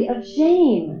belly of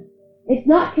shame. It's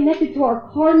not connected to our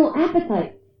carnal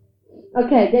appetite.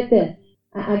 Okay, get this.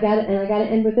 I got it, and I got to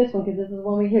end with this one because this is the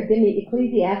one we hear. Give me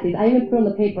Ecclesiastes. I even put on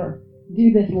the paper,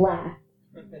 do this last.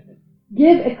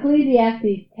 Give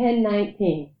Ecclesiastes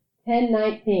 10:19.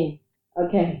 10:19.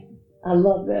 Okay, I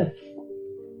love this.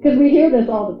 Because we hear this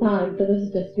all the time, so this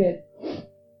is just good.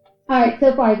 Alright,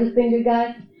 so far, has this been good,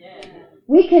 guys? Yeah.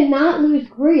 We cannot lose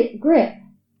grip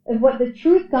of what the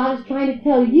truth God is trying to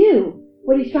tell you,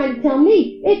 what he's trying to tell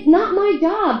me. It's not my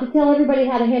job to tell everybody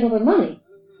how to handle their money.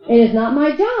 It is not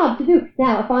my job to do.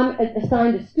 Now, if I'm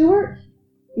assigned a steward,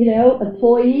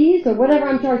 employees, or whatever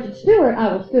I'm charged to steward,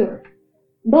 I will steward.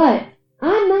 But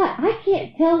I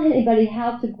can't tell anybody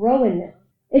how to grow in this.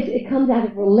 It comes out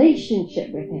of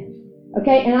relationship with him.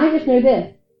 Okay, and I just know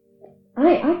this.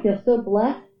 I feel so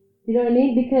blessed, you know what I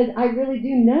mean? Because I really do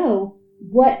know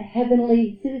what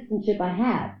heavenly citizenship I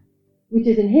have, which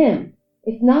is in him.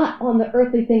 It's not on the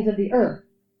earthly things of the earth.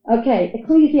 Okay,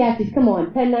 Ecclesiastes, come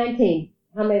on, 10:19.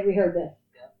 How many of we heard this?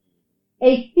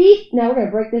 A feast, now we're going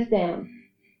to break this down.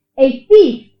 A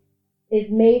feast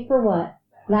is made for what?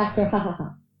 Laughter, ha ha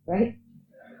ha, right?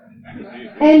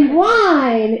 And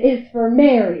wine is for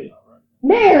merry.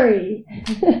 Mary!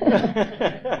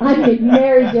 I mean,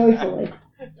 Mary joyfully.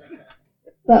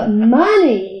 But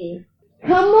money,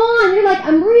 come on, you're like,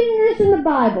 I'm reading this in the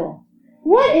Bible.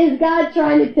 What is God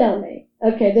trying to tell me?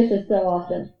 Okay, this is so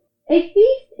awesome. A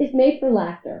feast is made for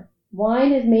laughter.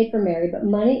 Wine is made for merry, but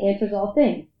money answers all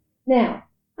things. Now,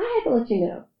 I have to let you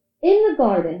know, in the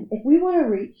garden, if we want to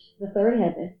reach the third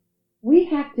heaven, we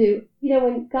have to,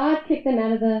 when God kicked them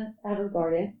out of the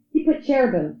garden, he put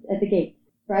cherubims at the gate,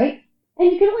 right?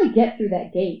 And you can only get through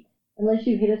that gate unless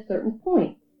you hit a certain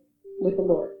point with the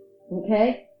Lord,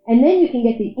 okay? And then you can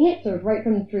get the answers right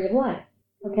from the tree of life,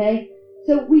 okay?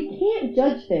 So we can't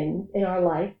judge things in our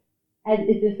life as,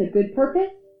 is this a good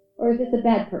purpose or is this a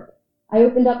bad purpose? I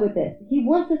opened up with this. He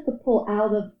wants us to pull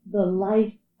out of the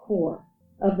life core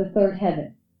of the third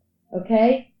heaven,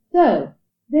 okay? So,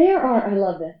 I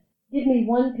love this. Give me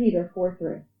 1 Peter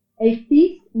 4:3. A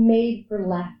feast made for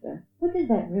laughter. What does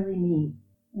that really mean?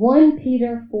 1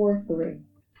 Peter 4:3.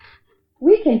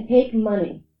 We can take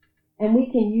money and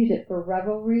we can use it for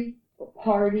revelry, for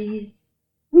parties.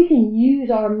 We can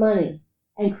use our money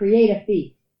and create a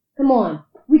feast. Come on,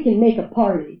 we can make a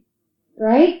party,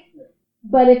 right?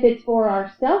 But if it's for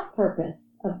our self-purpose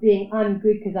of being, I'm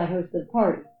good because I hosted a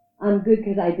party, I'm good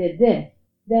because I did this,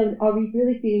 then are we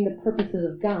really feeding the purposes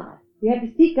of God? We have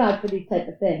to seek God for these type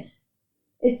of things.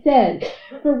 It says,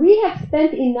 for we have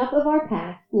spent enough of our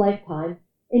past lifetime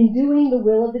in doing the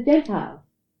will of the Gentiles,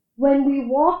 when we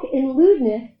walk in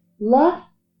lewdness, lust,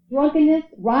 drunkenness,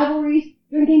 rivalries,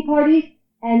 drinking parties,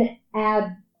 and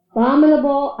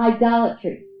abominable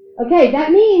idolatry. Okay,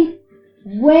 that means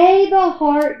weigh the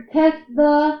heart, test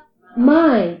the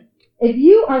mind. If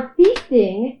you are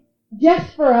feasting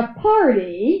just for a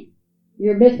party,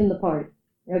 you're missing the party.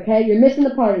 Okay, you're missing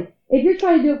the party. If you're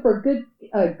trying to do it for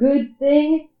a good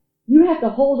thing, you have to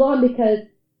hold on because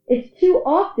it's too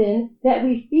often that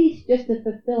we feast just to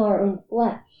fulfill our own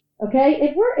flesh. Okay?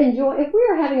 If we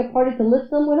are having a party to lift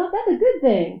someone up, that's a good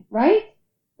thing, right?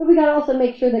 But we gotta also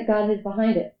make sure that God is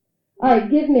behind it.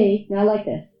 Alright, give me, now I like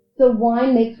this. So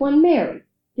wine makes one merry.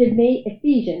 Give me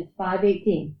Ephesians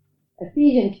 5:18.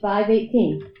 Ephesians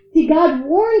 5:18. See, God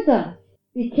warns us.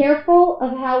 Be careful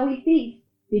of how we feast.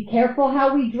 Be careful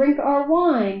how we drink our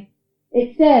wine.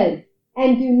 It says,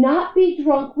 and do not be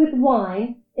drunk with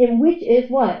wine, in which is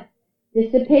what?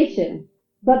 Dissipation.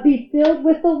 But be filled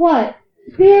with the what?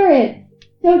 Spirit.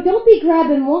 So don't be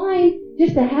grabbing wine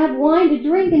just to have wine to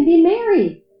drink and be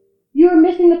merry. You're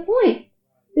missing the point.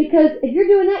 Because if you're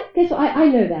doing that, guess what? I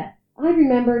know that. I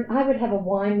remembered I would have a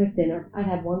wine with dinner. I'd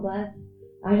have one glass.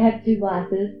 I'd have 2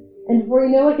 glasses. And before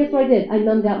you know it, guess what I did? I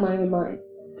numbed out my own mind.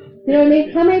 You know what I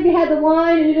mean? How many of you had the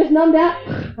wine and you just numbed out?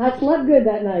 I slept good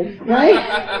that night,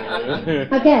 right?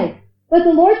 Okay. But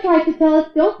the Lord tries to tell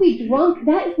us, don't be drunk.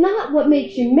 That is not what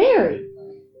makes you merry.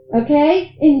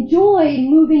 Okay? Enjoy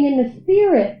moving in the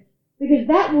Spirit, because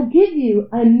that will give you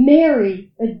a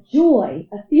merry, a joy,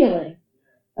 a feeling.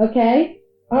 Okay?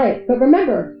 Alright, but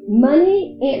remember,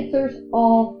 money answers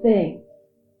all things.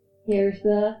 Here's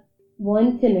the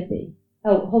 1 Timothy.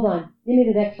 Oh, hold on. Give me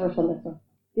the next verse on this one.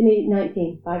 Give me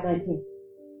 5:19.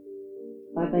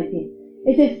 5:19.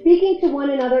 It says, speaking to one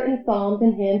another in psalms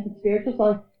and hymns and spiritual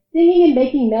songs, singing and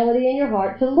making melody in your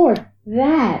heart to the Lord.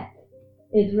 That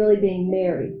is really being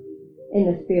merry in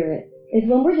the Spirit. Is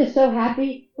when we're just so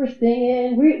happy, we're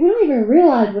singing, we don't even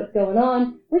realize what's going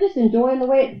on. We're just enjoying the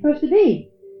way it's supposed to be.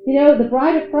 You know, the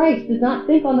bride of Christ does not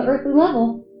think on the earthly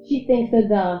level. She thinks of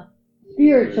the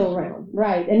spiritual realm.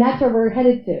 Right, and that's where we're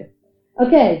headed to.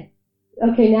 Okay,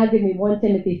 now give me 1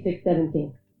 Timothy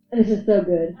 6:17. This is so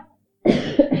good.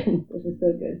 This is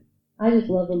so good. I just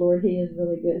love the Lord. He is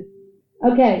really good.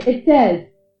 Okay, it says,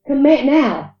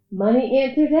 now, money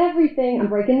answers everything. I'm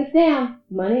breaking this down.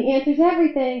 Money answers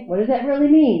everything. What does that really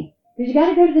mean? Because you got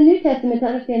to go to the New Testament to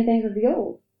understand things of the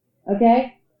Old.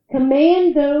 Okay?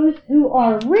 Command those who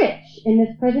are rich in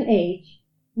this present age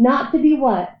not to be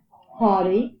what?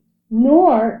 Haughty,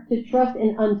 nor to trust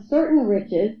in uncertain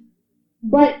riches,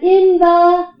 but in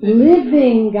the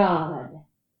living God.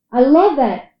 I love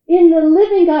that. In the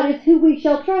living God is who we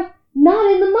shall trust,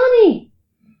 not in the money.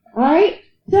 Alright?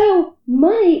 So,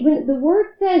 money, when the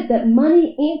word says that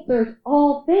money answers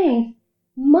all things,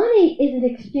 money is an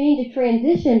exchange, a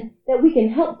transition that we can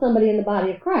help somebody in the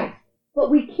body of Christ. But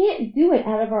we can't do it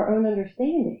out of our own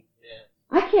understanding.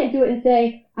 Yeah. I can't do it and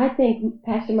say, I think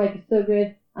Pastor Mike is so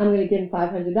good, I'm going to give him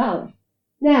 $500.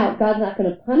 Now, God's not going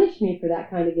to punish me for that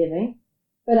kind of giving,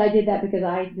 but I did that because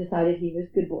I decided he was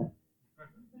a good boy.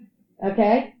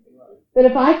 Okay? But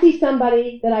if I see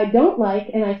somebody that I don't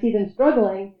like and I see them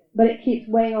struggling, but it keeps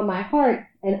weighing on my heart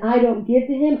and I don't give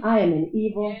to him, I am an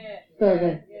evil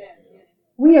servant.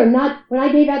 We are not, when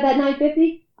I gave out that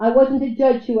 $9.50, I wasn't to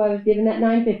judge who I was giving that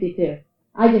 $9.50 to.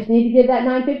 I just need to give that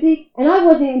 $9.50, and I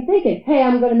wasn't even thinking, hey,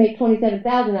 I'm going to make $27,000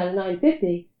 out of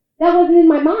 $9.50. That wasn't in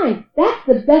my mind. That's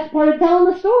the best part of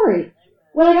telling the story.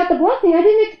 When I got the blessing, I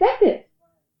didn't expect it.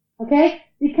 Okay?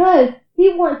 Because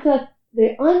he wants us,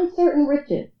 the uncertain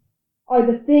riches are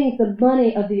the things, the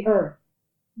money of the earth.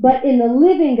 But in the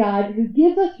living God who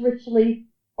gives us richly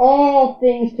all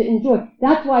things to enjoy.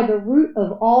 That's why the root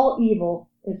of all evil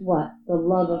is what? The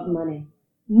love of money.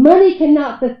 Money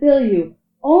cannot fulfill you.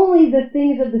 Only the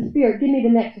things of the Spirit. Give me the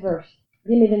next verse.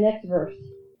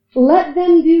 Let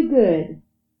them do good,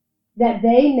 that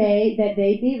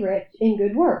they be rich in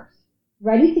good works,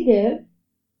 ready to give,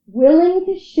 willing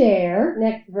to share,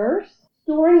 next verse,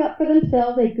 storing up for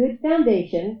themselves a good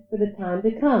foundation for the time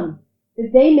to come,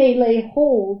 that they may lay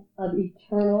hold of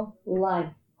eternal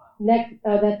life.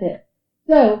 That's it.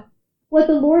 So, what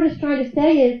the Lord is trying to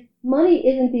say is, money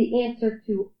isn't the answer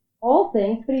to all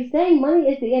things, but he's saying money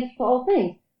is the answer to all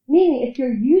things. Meaning, if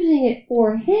you're using it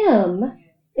for him,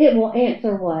 it will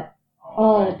answer what?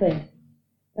 All things.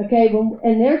 Okay,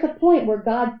 and there's a point where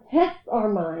God tests our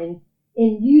minds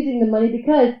in using the money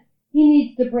because he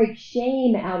needs to break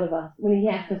shame out of us when he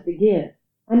asks us to give.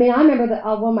 I mean, I remember that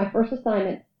one of my first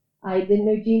assignments, I didn't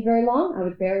know Gene very long. I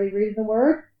was barely reading the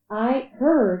Word. I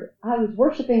was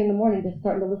worshiping in the morning, just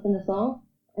starting to listen to songs,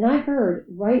 and I heard,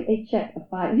 write a check of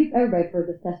everybody's heard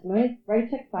this testimony, write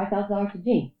a check of $5,000 to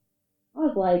Gene. I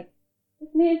was like, this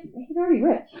man, he's already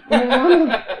rich. You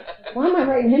know, why am I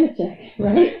writing him a check,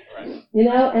 right? You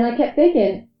know, and I kept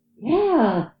thinking,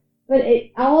 yeah, but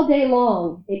all day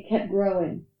long, it kept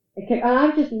growing. And I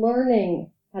was just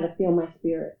learning how to feel my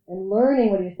spirit and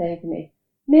learning what he was saying to me.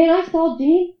 Man, I saw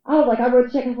Gene. I wrote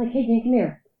the check. I was like, hey, Gene, come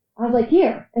here. I was like,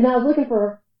 here. And I was looking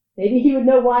for, maybe he would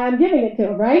know why I'm giving it to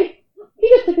him, right? He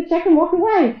just took the check and walked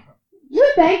away. No,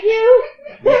 thank you.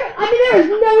 There is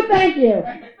no thank you.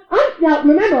 Now,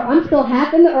 remember, I'm still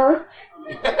half in the earth,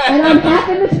 and I'm half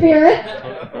in the spirit,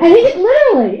 and he just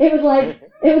literally, it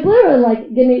was literally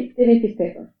like, give me a piece of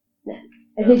paper.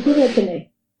 And he's giving it to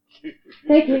me.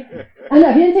 Thank you. I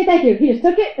know, he didn't say thank you. He just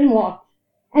took it and walked.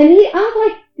 And I was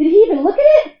like, did he even look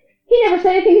at it? He never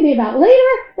said anything to me about it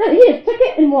later. No, he just took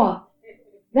it and walked.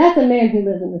 That's a man who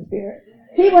lives in the Spirit.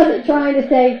 He wasn't trying to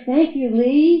say, thank you,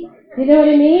 Lee. You know what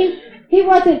I mean? He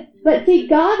wasn't. But see,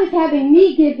 God is having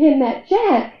me give him that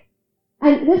check.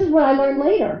 And this is what I learned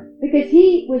later. Because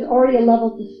he was already a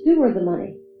level to steward the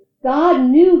money. God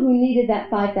knew who needed that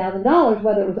 $5,000,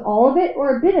 whether it was all of it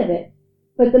or a bit of it.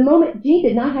 But the moment, Gene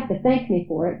did not have to thank me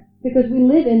for it. Because we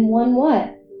live in one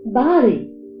what? Body.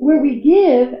 Where we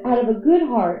give out of a good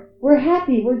heart. We're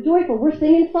happy. We're joyful. We're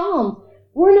singing psalms.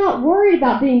 We're not worried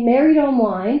about being married on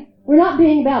wine. We're not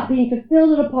about being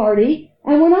fulfilled at a party.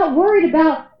 And we're not worried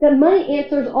about that money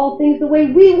answers all things the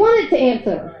way we want it to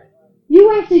answer.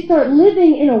 You actually start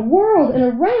living in a world, in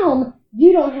a realm,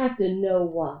 you don't have to know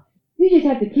what. You just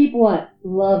have to keep what?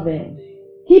 Loving.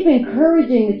 Keep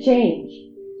encouraging the change.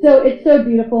 So it's so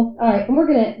beautiful. All right, and we're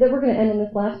gonna end on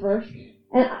this last verse.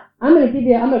 And I'm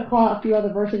gonna call out a few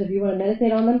other verses if you want to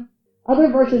meditate on them.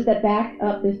 Other verses that back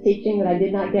up this teaching that I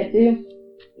did not get to.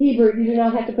 Hebrews, you do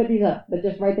not have to put these up, but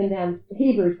just write them down.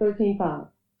 Hebrews 13:5.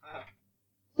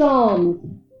 Psalms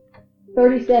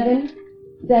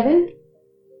 37:7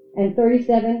 and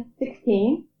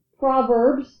 37:16.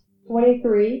 Proverbs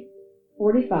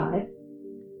 23:45.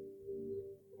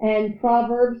 And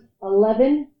Proverbs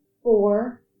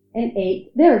 11:4 and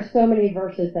 8. There are so many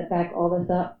verses that back all this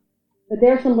up. But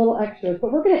there are some little extras.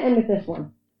 But we're going to end with this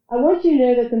one. I want you to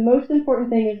know that the most important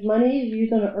thing is money is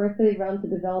used on an earthly realm to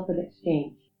develop an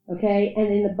exchange. Okay? And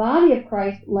in the body of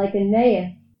Christ, like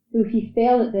Aeneas, who he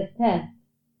failed at this test,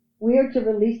 we are to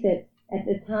release it at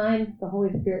the time the Holy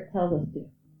Spirit tells us to.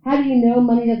 How do you know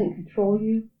money doesn't control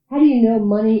you? How do you know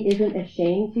money isn't a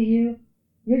shame to you?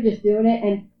 You're just doing it,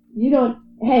 and you don't.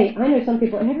 Hey, I know some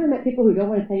people. Have you ever met people who don't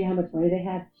want to tell you how much money they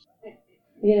have?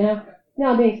 You know? No,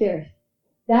 I'm being serious.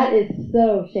 That is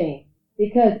so shame,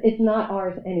 because it's not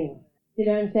ours anyway. You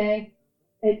know what I'm saying?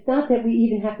 It's not that we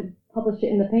even have to publish it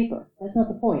in the paper. That's not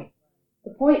the point.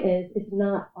 The point is, it's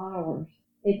not ours.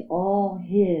 It's all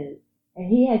His. And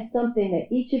He has something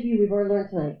that each of you, we've already learned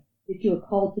tonight, that you are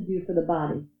called to do for the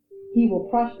body. He will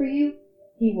prosper you.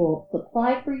 He will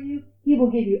supply for you. He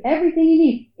will give you everything you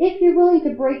need if you're willing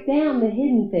to break down the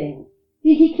hidden things.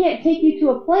 See, He can't take you to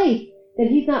a place that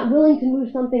He's not willing to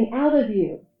move something out of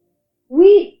you.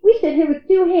 We sit here with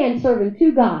two hands serving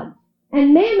two gods.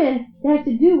 And mammon has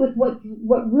to do with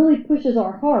what really pushes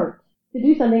our heart to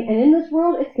do something. And in this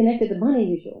world, it's connected to money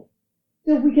usually.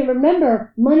 So if we can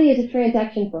remember, money is a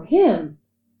transaction for Him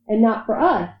and not for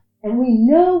us. And we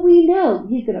know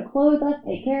He's going to clothe us,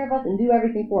 take care of us, and do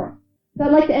everything for us. So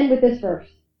I'd like to end with this verse.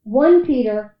 1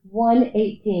 Peter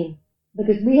 1:18.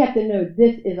 Because we have to know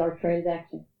this is our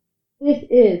transaction. This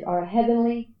is our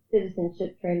heavenly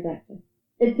citizenship transaction.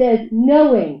 It says,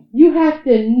 knowing. You have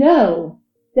to know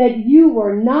that you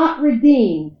were not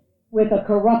redeemed with a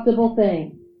corruptible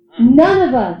thing. None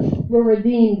of us were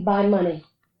redeemed by money.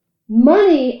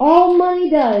 Money, all money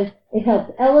does, it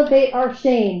helps elevate our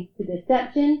shame to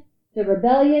deception, to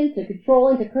rebellion, to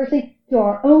controlling, to cursing, to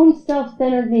our own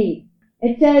self-centered needs.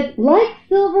 It says, like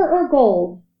silver or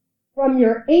gold, from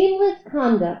your aimless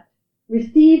conduct,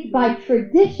 received by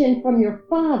tradition from your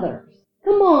fathers.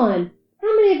 Come on.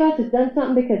 How many of us have done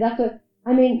something because that's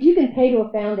you can pay to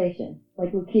a foundation,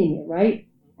 like leukemia, right?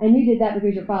 And you did that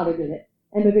because your father did it,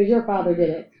 and because your father did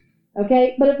it.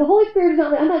 Okay? But if the Holy Spirit is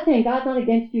not, I'm not saying God's not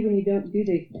against you when you don't do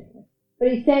these things.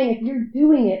 But He's saying if you're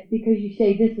doing it because you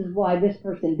say this is why this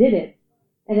person did it,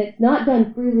 and it's not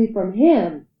done freely from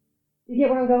Him, you get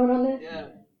where I'm going on this? Yeah.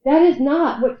 That is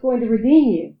not what's going to redeem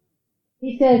you.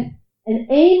 He says, an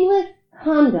aimless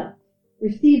conduct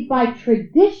received by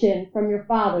tradition from your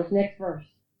fathers, next verse,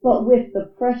 but with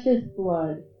the precious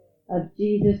blood of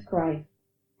Jesus Christ,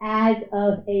 as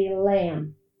of a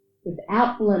lamb,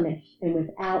 without blemish and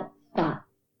without spot.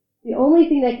 The only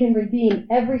thing that can redeem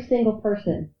every single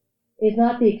person is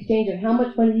not the exchange of how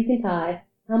much money you can tithe,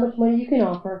 how much money you can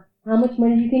offer, how much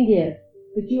money you can give,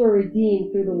 but you are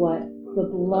redeemed through the what? The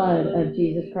blood of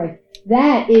Jesus Christ.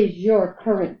 That is your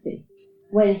currency.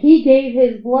 When He gave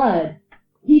His blood,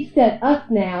 He set us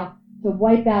now to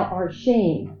wipe out our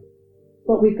shame.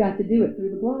 But we've got to do it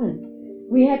through the blood.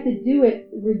 We have to do it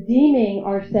redeeming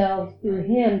ourselves through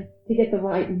Him to get the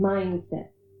right mindset.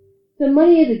 So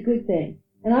money is a good thing.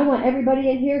 And I want everybody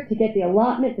in here to get the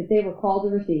allotment that they were called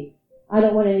to receive. I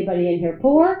don't want anybody in here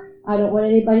poor. I don't want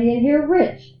anybody in here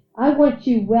rich. I want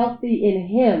you wealthy in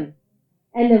Him.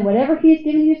 And then whatever He's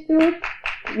given you, steward,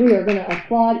 we are going to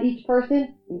applaud each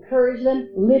person, encourage them,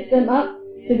 lift them up,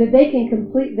 so that they can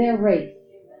complete their race.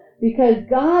 Because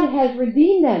God has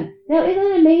redeemed them. Now, isn't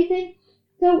that amazing?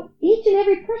 So each and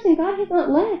every person God has not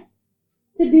left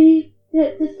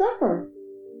to suffer.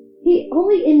 He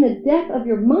only in the depth of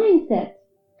your mindset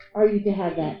are you to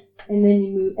have that. and then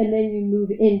you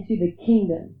move into the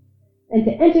kingdom. And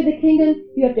to enter the kingdom,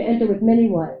 you have to enter with many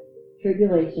what?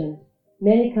 Tribulations,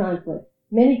 many conflicts,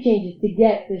 many changes to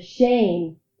get the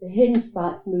shame, the hidden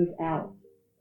spots moved out.